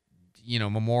or,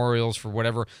 memorials for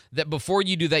whatever, that before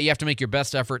you do that, you have to make your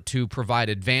best effort to provide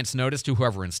advance notice to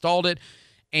whoever installed it.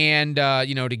 And,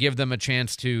 to give them a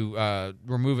chance to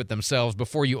remove it themselves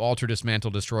before you alter,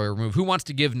 dismantle, destroy, or remove. Who wants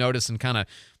to give notice and kind of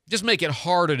just make it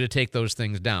harder to take those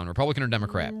things down? Republican or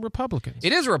Democrat? Republicans.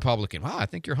 It is a Republican. Wow, I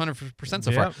think you're 100%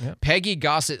 so far. Yep. Peggy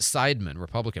Gossett Seidman,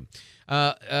 Republican.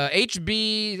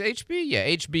 HB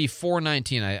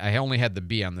 419. I only had the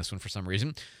B on this one for some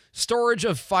reason. Storage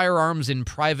of firearms in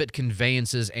private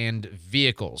conveyances and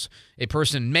vehicles. A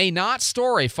person may not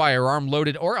store a firearm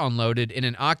loaded or unloaded in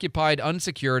an occupied,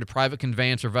 unsecured private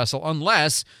conveyance or vessel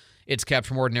unless it's kept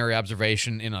from ordinary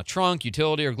observation in a trunk,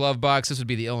 utility, or glove box. This would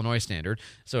be the Illinois standard,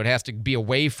 so it has to be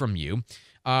away from you.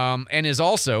 And is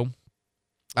also,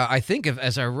 I think,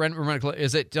 as I remember,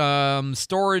 is it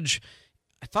storage?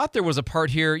 I thought there was a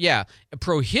part here. Yeah, it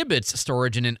prohibits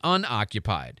storage in an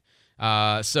unoccupied.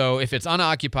 So if it's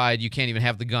unoccupied, you can't even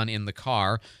have the gun in the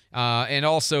car. And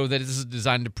also that this is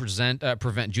designed to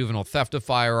prevent juvenile theft of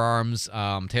firearms,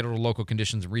 tailored to local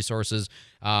conditions and resources.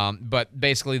 But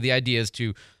basically the idea is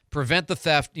to prevent the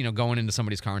theft, going into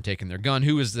somebody's car and taking their gun.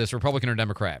 Who is this, Republican or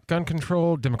Democrat? Gun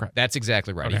control, Democrat. That's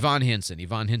exactly right. Okay. Yvonne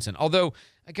Hinson. Although,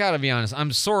 I got to be honest,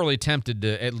 I'm sorely tempted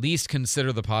to at least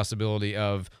consider the possibility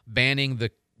of banning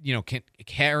the,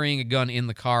 carrying a gun in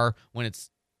the car when it's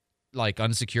like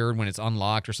unsecured when it's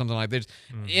unlocked or something like that.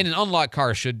 In an unlocked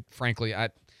car should, frankly, I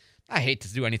hate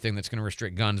to do anything that's going to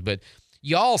restrict guns, but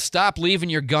y'all stop leaving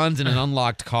your guns in an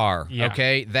unlocked car,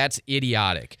 okay? That's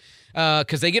idiotic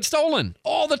because they get stolen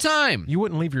all the time. You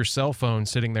wouldn't leave your cell phone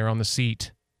sitting there on the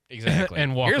seat. Exactly.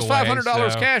 And walk Here's away.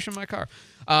 $500 cash in my car.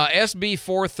 SB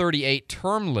 438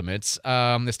 term limits,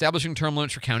 establishing term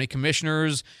limits for county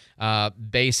commissioners,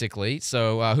 basically.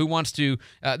 So who wants to,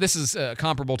 this is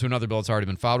comparable to another bill that's already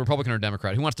been filed, Republican or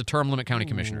Democrat. Who wants to term limit county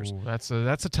commissioners? That's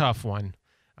a tough one.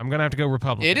 I'm going to have to go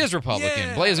Republican. It is Republican.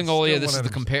 Yeah, Blazing Olia, this is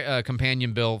one the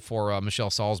companion bill for Michelle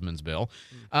Salzman's bill.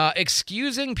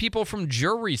 Excusing people from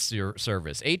jury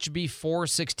service, HB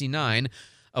 469.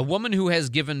 A woman who has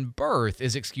given birth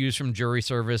is excused from jury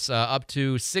service up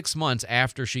to 6 months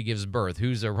after she gives birth.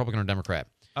 Who's a Republican or Democrat?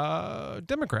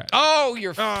 Democrat. Oh,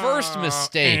 your first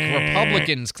mistake.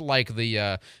 Republicans like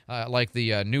the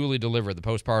newly delivered, the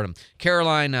postpartum.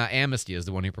 Caroline Amnesty is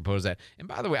the one who proposed that. And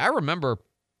by the way, I remember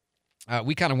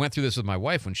we kind of went through this with my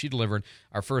wife when she delivered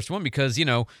our first one because, she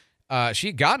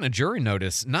had gotten a jury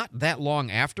notice not that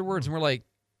long afterwards, and we're like,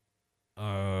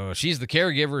 she's the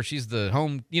caregiver, she's the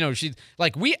home, she's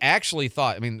like, we actually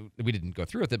thought, we didn't go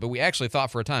through with it, but we actually thought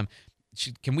for a time,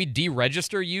 can we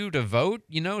deregister you to vote,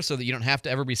 so that you don't have to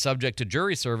ever be subject to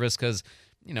jury service? Because,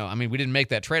 we didn't make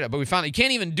that trade-off, but we found you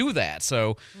can't even do that.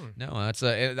 So, no,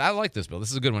 I like this bill. This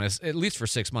is a good one. It's, at least for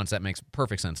 6 months, that makes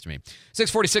perfect sense to me.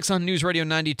 646 on News Radio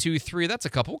 92.3. That's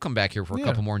a couple. We'll come back here for a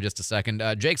couple more in just a second.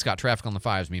 Jake's got traffic on the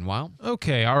 5s, meanwhile.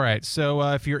 Okay, all right. So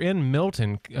if you're in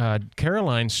Milton,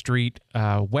 Caroline Street,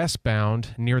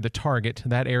 westbound near the Target,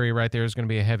 that area right there is going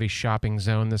to be a heavy shopping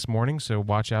zone this morning, so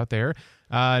watch out there.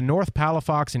 North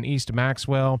Palafox and East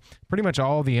Maxwell, pretty much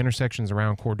all the intersections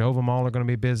around Cordova Mall are going to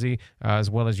be busy, as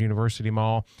well as University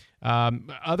Mall.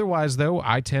 Otherwise, though,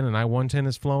 I-10 and I-110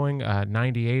 is flowing.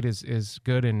 98 is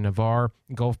good in Navarre,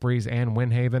 Gulf Breeze, and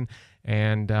Windhaven.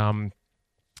 And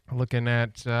looking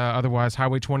at otherwise,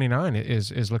 Highway 29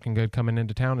 is looking good coming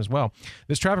into town as well.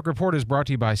 This traffic report is brought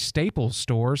to you by Staples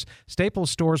Stores.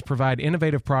 Staples Stores provide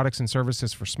innovative products and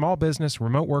services for small business,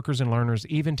 remote workers and learners,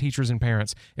 even teachers and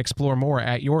parents. Explore more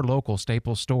at your local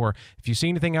Staples store. If you see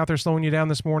anything out there slowing you down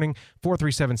this morning,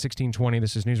 437-1620.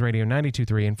 This is News Radio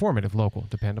 92.3, informative, local,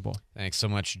 dependable. Thanks so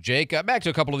much, Jake. Back to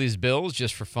a couple of these bills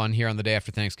just for fun here on the day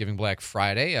after Thanksgiving, Black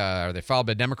Friday. Are they filed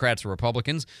by Democrats or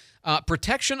Republicans?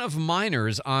 Protection of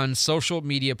minors on social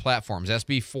media platforms,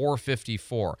 SB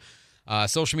 454.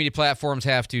 Social media platforms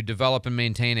have to develop and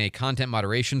maintain a content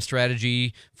moderation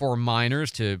strategy for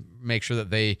minors to make sure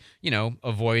that they,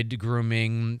 avoid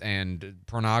grooming and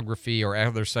pornography or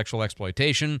other sexual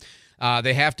exploitation.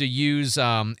 They have to use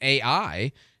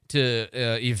AI to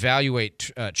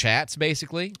evaluate chats,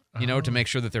 basically, to make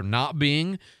sure that they're not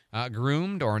being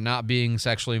groomed or not being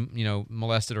sexually,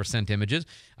 molested or sent images.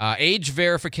 Age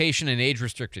verification and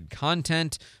age-restricted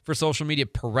content for social media,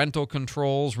 parental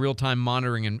controls, real-time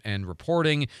monitoring and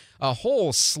reporting, a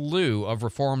whole slew of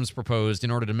reforms proposed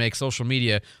in order to make social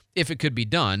media, if it could be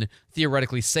done,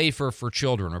 theoretically safer for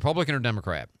children. Republican or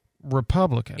Democrat?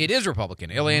 Republican. It is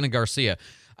Republican. Ileana Garcia.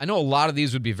 I know a lot of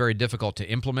these would be very difficult to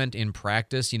implement in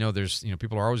practice. There's,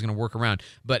 people are always going to work around.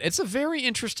 But it's a very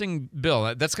interesting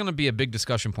bill. That's going to be a big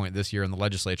discussion point this year in the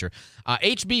legislature.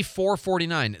 HB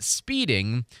 449,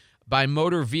 speeding by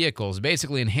motor vehicles,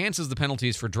 basically enhances the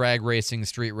penalties for drag racing,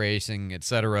 street racing,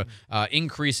 etc.,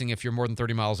 increasing if you're more than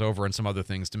 30 miles over and some other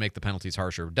things to make the penalties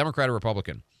harsher. Democrat or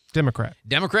Republican? Democrat.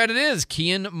 Democrat it is.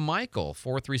 Kean Michael,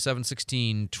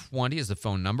 437-1620 is the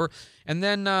phone number. And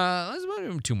then let's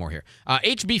do two more here.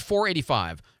 HB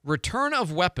 485, return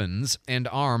of weapons and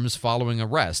arms following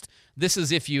arrest. This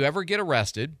is if you ever get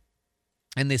arrested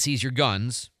and they seize your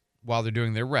guns while they're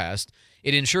doing the arrest,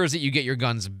 it ensures that you get your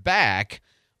guns back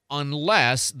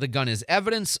unless the gun is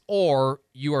evidence or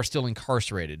you are still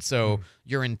incarcerated. So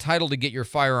you're entitled to get your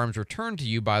firearms returned to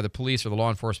you by the police or the law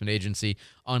enforcement agency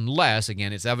unless,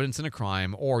 again, it's evidence in a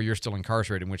crime or you're still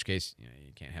incarcerated, in which case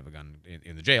you can't have a gun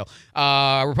in the jail.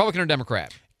 Republican or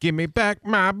Democrat? Give me back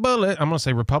my bullet. I'm going to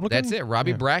say Republican. That's it.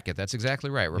 Robbie Brackett. That's exactly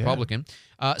right. Republican.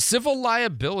 Yeah. Civil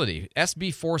liability,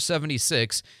 SB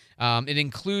 476. It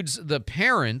includes the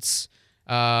parents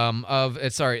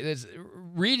it's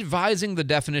revising the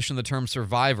definition of the term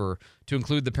survivor to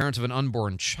include the parents of an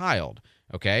unborn child.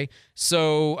 Okay,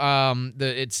 so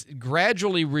it's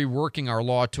gradually reworking our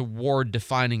law toward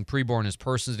defining preborn as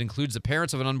persons. It includes the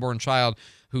parents of an unborn child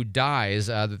who dies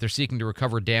that they're seeking to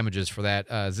recover damages for that.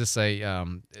 Is this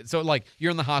so like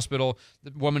you're in the hospital,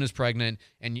 the woman is pregnant,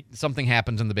 and something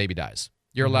happens and the baby dies.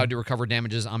 You're allowed to recover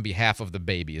damages on behalf of the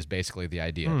baby is basically the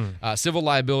idea. Civil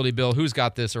liability bill, who's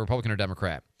got this, a Republican or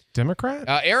Democrat? Democrat?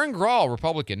 Erin Grahl,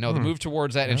 Republican. No, the move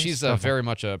towards that, and That's she's tough. very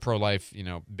much a pro-life,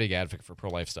 big advocate for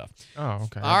pro-life stuff. Oh,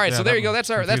 okay. All right, Yeah, so there that you go.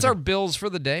 was That's our bills for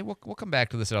the day. We'll come back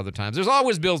to this at other times. There's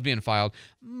always bills being filed.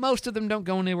 Most of them don't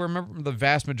go anywhere. Remember, the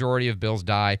vast majority of bills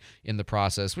die in the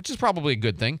process, which is probably a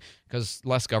good thing because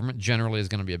less government generally is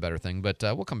going to be a better thing. But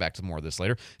we'll come back to more of this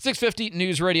later. 650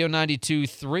 News Radio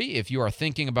 92.3. If you are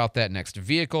thinking about that next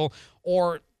vehicle,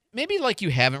 or maybe like you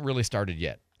haven't really started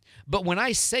yet. But when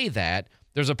I say that,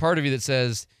 there's a part of you that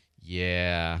says,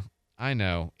 yeah, I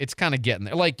know. It's kind of getting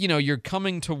there. Like, you're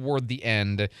coming toward the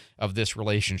end of this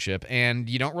relationship, and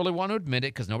you don't really want to admit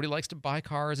it because nobody likes to buy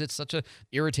cars. It's such an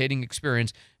irritating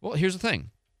experience. Well, here's the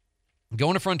thing.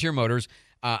 Going to Frontier Motors,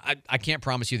 I can't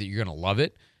promise you that you're going to love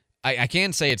it. I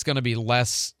can say it's going to be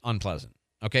less unpleasant.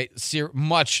 Okay,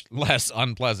 much less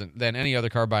unpleasant than any other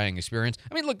car buying experience.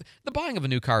 I mean, look, the buying of a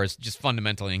new car is just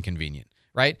fundamentally inconvenient,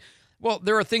 right? Well,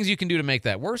 there are things you can do to make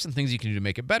that worse and things you can do to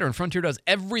make it better, and Frontier does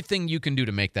everything you can do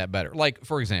to make that better. Like,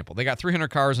 for example, they got 300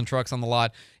 cars and trucks on the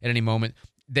lot at any moment.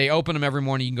 They open them every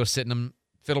morning. You can go sit in them,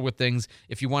 fiddle with things.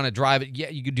 If you want to drive it, yeah,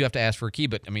 you do have to ask for a key,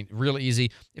 but, real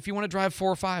easy. If you want to drive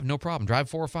 4 or 5, no problem.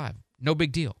 Drive 4 or 5. No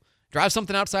big deal. Drive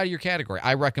something outside of your category.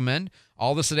 I recommend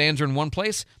all the sedans are in one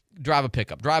place. Drive a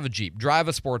pickup, drive a Jeep, drive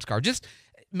a sports car.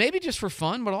 Maybe just for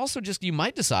fun, but also you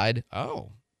might decide,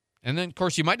 oh. And then, of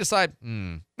course, you might decide,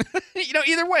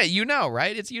 either way,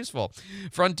 right? It's useful.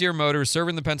 Frontier Motors,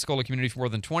 serving the Pensacola community for more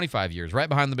than 25 years, right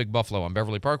behind the Big Buffalo on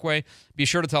Beverly Parkway. Be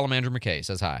sure to tell them Andrew McKay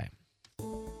says hi.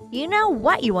 You know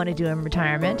what you want to do in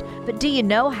retirement, but do you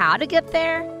know how to get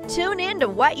there? Tune in to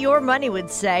What Your Money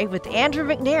Would Say with Andrew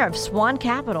McNair of Swan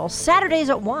Capital, Saturdays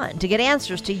at 1 to get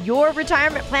answers to your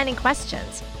retirement planning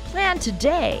questions. Plan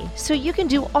today so you can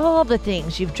do all the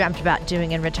things you've dreamt about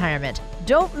doing in retirement.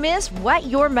 Don't miss What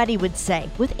Your Money Would Say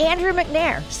with Andrew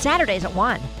McNair, Saturdays at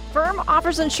 1. Firm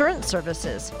offers insurance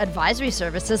services. Advisory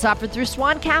services offered through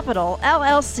Swan Capital,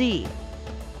 LLC.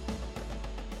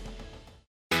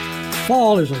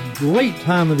 Fall is a great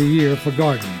time of the year for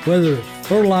gardening, whether it's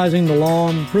fertilizing the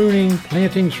lawn, pruning,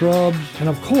 planting shrubs, and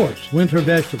of course, winter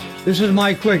vegetables. This is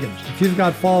Mike Quiggins. If you've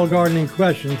got fall gardening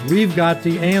questions, we've got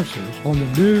the answers on the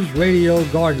News Radio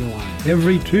Garden Line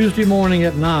every Tuesday morning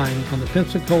at 9 on the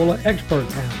Pensacola Expert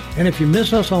Panel. And if you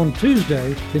miss us on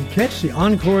Tuesday, then catch the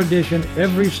Encore edition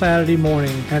every Saturday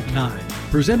morning at 9.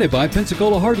 Presented by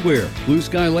Pensacola Hardware, Blue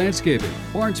Sky Landscaping,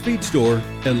 Barnes Feed Store,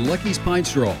 and Lucky's Pine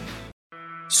Straw.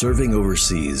 Serving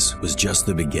overseas was just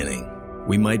the beginning.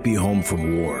 We might be home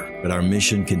from war, but our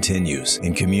mission continues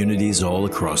in communities all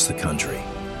across the country.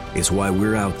 It's why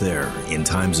we're out there in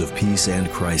times of peace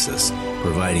and crisis,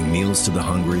 providing meals to the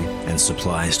hungry and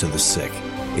supplies to the sick.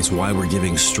 It's why we're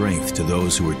giving strength to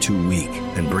those who are too weak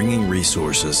and bringing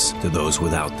resources to those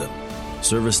without them.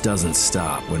 Service doesn't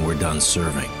stop when we're done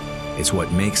serving. It's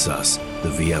what makes us the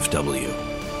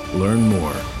VFW. Learn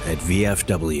more at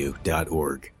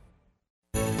vfw.org.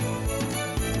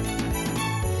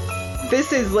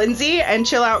 This is Lindsay and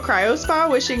Chill Out Cryo Spa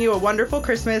wishing you a wonderful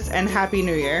Christmas and Happy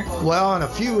New Year. Well, in a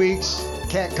few weeks,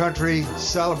 Cat Country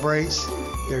celebrates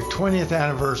their 20th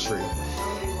anniversary.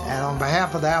 And on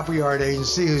behalf of the Appleyard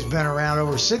Agency, who's been around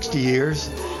over 60 years,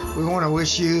 we want to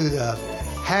wish you the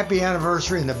happy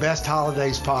anniversary and the best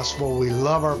holidays possible. We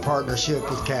love our partnership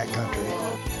with Cat Country.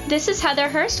 This is Heather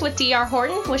Hurst with D.R.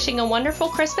 Horton wishing a wonderful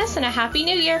Christmas and a Happy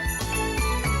New Year.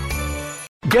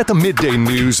 Get the midday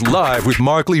news live with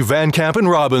Markley, Van Camp, and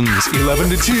Robbins,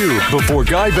 11 to 2, before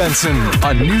Guy Benson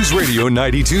on News Radio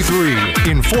 92.3.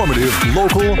 Informative,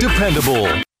 local, dependable.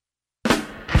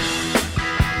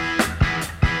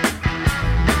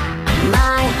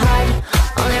 My heart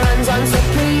only runs on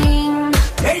Supreme.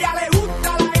 Ella le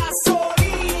gusta la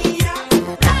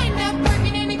gasolina. Kind of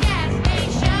working in a gas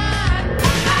station. I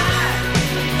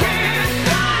can't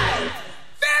drive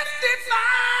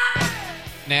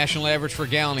 55. National average for a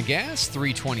gallon of gas,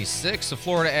 $3.26. The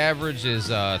Florida average is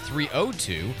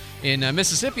 $3.02. In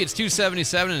Mississippi, it's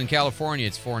 $2.77. And in California,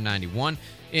 it's $4.91.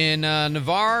 In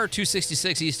Navarre,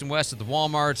 $2.66 east and west at the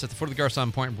Walmarts. At the foot of the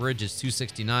Garcon Point Bridge, it's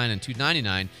 $2.69 and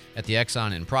 $2.99 at the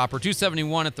Exxon in Proper.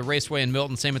 $2.71 at the Raceway in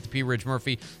Milton. Same at the Pea Ridge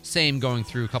Murphy. Same going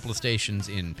through a couple of stations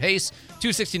in Pace.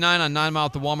 $2.69 on 9 Mile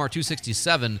at the Walmart.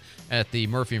 $2.67 at the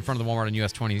Murphy in front of the Walmart on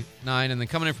US 29. And then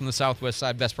coming in from the southwest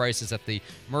side, best prices at the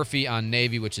Murphy on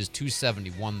Navy, which is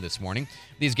 $2.71 this morning.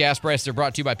 These gas prices are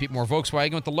brought to you by Pete Moore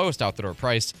Volkswagen with the lowest out-the-door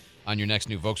price on your next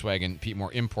new Volkswagen,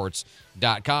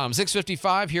 PeteMooreImports.com.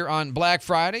 6:55 here on Black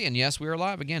Friday, and yes, we are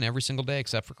live again every single day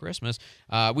except for Christmas.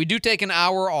 We do take an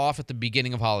hour off at the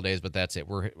beginning of holidays, but that's it.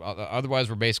 Otherwise,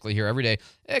 we're basically here every day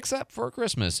except for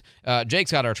Christmas.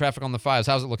 Jake's got our traffic on the 5s.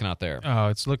 How's it looking out there? Oh,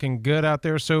 it's looking good out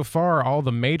there so far. All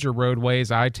the major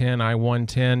roadways, I-10,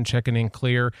 I-110, checking in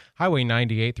clear. Highway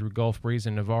 98 through Gulf Breeze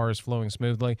and Navarre is flowing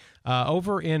smoothly.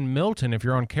 Over in Milton, if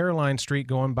you're on Caroline Street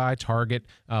going by Target,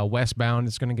 westbound,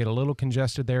 it's going to get a little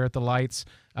congested there at the lights.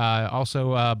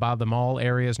 Also by the mall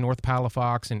areas, North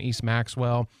Palafox and East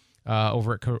Maxwell,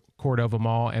 over at Cordova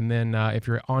Mall. And then if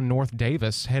you're on North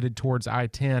Davis, headed towards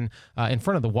I-10, in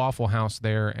front of the Waffle House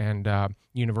there and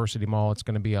University Mall, it's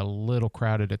going to be a little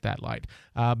crowded at that light.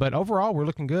 But overall, we're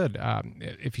looking good.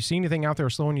 If you see anything out there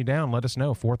slowing you down, let us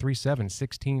know.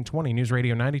 437-1620, News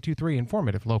Radio 92.3,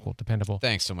 informative, local, dependable.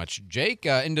 Thanks so much, Jake.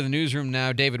 Into the newsroom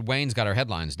now. David Wayne's got our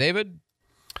headlines. David?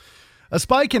 A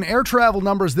spike in air travel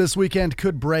numbers this weekend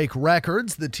could break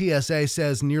records. The TSA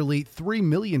says nearly 3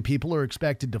 million people are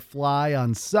expected to fly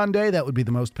on Sunday. That would be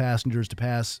the most passengers to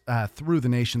pass through the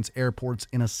nation's airports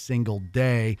in a single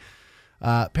day.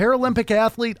 Paralympic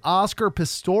athlete Oscar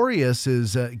Pistorius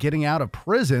is getting out of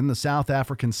prison. The South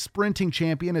African sprinting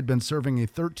champion had been serving a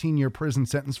 13-year prison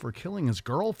sentence for killing his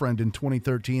girlfriend in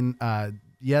 2013.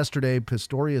 Yesterday,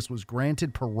 Pistorius was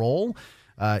granted parole.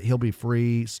 He'll be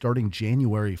free starting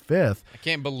January 5th. I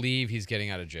can't believe he's getting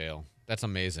out of jail. That's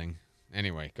amazing.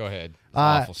 Anyway, go ahead.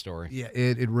 Awful story. Yeah,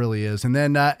 it really is. And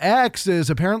then X is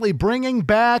apparently bringing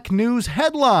back news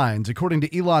headlines. According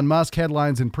to Elon Musk,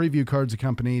 headlines and preview cards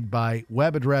accompanied by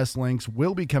web address links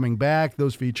will be coming back.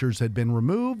 Those features had been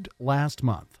removed last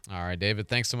month. All right, David,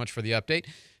 thanks so much for the update.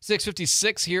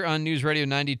 6:56 here on News Radio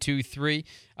 92.3.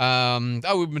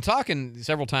 We've been talking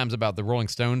several times about the Rolling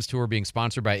Stones tour being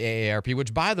sponsored by AARP,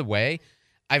 which, by the way,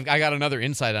 I got another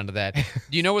insight onto that.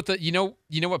 Do you know what you know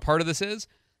what part of this is?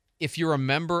 If you're a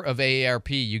member of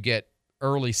AARP, you get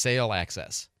early sale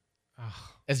access.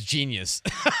 That's genius.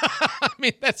 I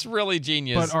mean, that's really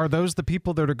genius. But are those the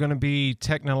people that are going to be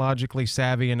technologically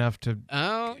savvy enough to...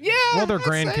 Oh, yeah. Well, they're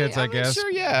grandkids, I guess.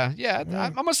 Sure, yeah.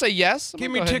 I'm going to say yes.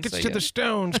 Give me tickets to the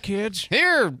Stones, kids.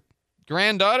 Here,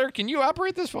 granddaughter, can you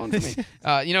operate this phone for me?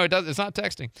 It's not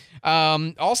texting.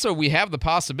 Also, we have the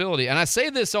possibility, and I say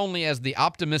this only as the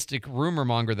optimistic rumor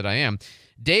monger that I am,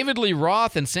 David Lee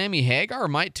Roth and Sammy Hagar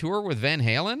might tour with Van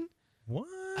Halen. What?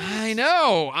 I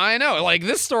know. Like,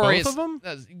 this story Both of them?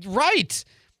 Right.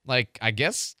 Like, I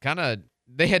guess kind of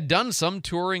they had done some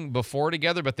touring before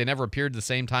together, but they never appeared the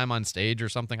same time on stage or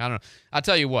something. I don't know. I'll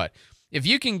tell you what. If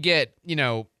you can get,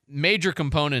 major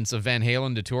components of Van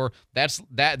Halen to tour,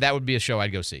 that would be a show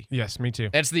I'd go see. Yes, me too.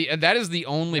 That is the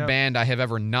only band I have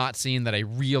ever not seen that I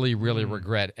really, really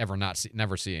regret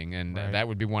never seeing, and that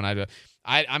would be one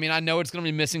I know it's going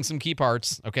to be missing some key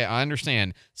parts. Okay, I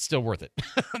understand. Still worth it.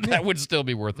 That would still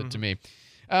be worth it to me.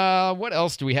 What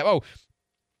else do we have? Oh,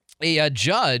 a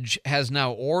judge has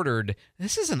now ordered,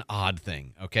 this is an odd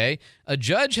thing, okay? A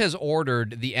judge has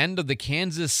ordered the end of the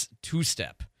Kansas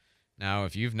two-step. Now,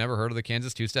 if you've never heard of the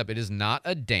Kansas two-step, it is not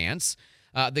a dance.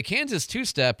 The Kansas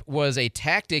two-step was a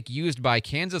tactic used by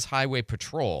Kansas Highway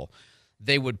Patrol.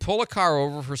 They would pull a car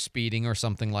over for speeding or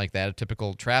something like that, a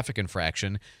typical traffic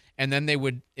infraction, and then they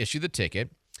would issue the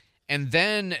ticket. And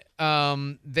then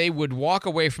they would walk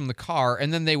away from the car,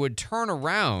 and then they would turn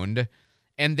around,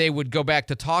 and they would go back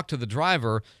to talk to the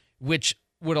driver, which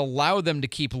would allow them to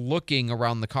keep looking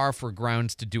around the car for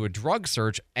grounds to do a drug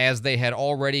search, as they had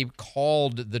already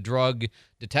called the drug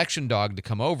detection dog to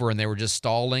come over, and they were just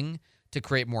stalling to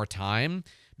create more time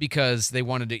because they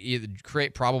wanted to either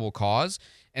create probable cause.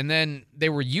 And then they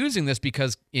were using this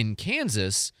because in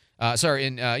Kansas,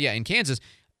 in Kansas,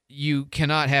 you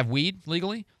cannot have weed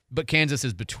legally, but Kansas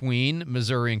is between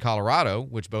Missouri and Colorado,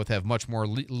 which both have much more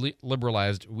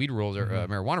liberalized weed rules or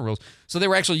marijuana rules. So they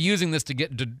were actually using this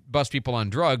to bust people on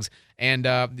drugs. And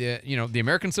the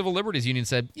American Civil Liberties Union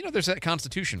said, there's that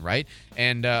Constitution, right?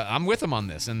 And I'm with them on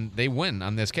this, and they win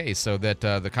on this case, so that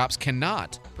the cops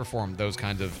cannot perform those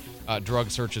kinds of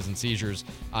drug searches and seizures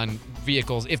on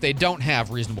vehicles if they don't have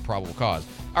reasonable probable cause.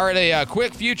 All right, a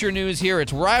quick future news here.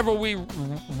 It's rivalry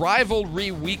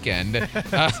weekend.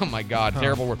 Oh my God,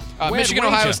 terrible word. Michigan,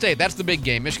 Ohio State. That's the big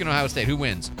game. Michigan, Ohio State. Who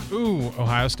wins? Ooh,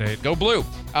 Ohio State. Go blue.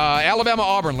 Alabama,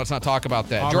 Auburn. Let's not talk about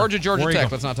that. Auburn. Georgia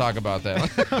Tech. Let's not talk about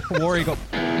that. War Eagle.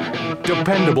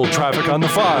 Dependable traffic on the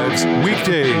 5s,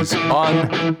 weekdays on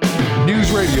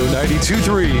News Radio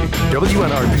 92.3,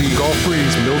 WNRP, Gulf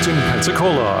Breeze, Milton,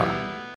 Pensacola.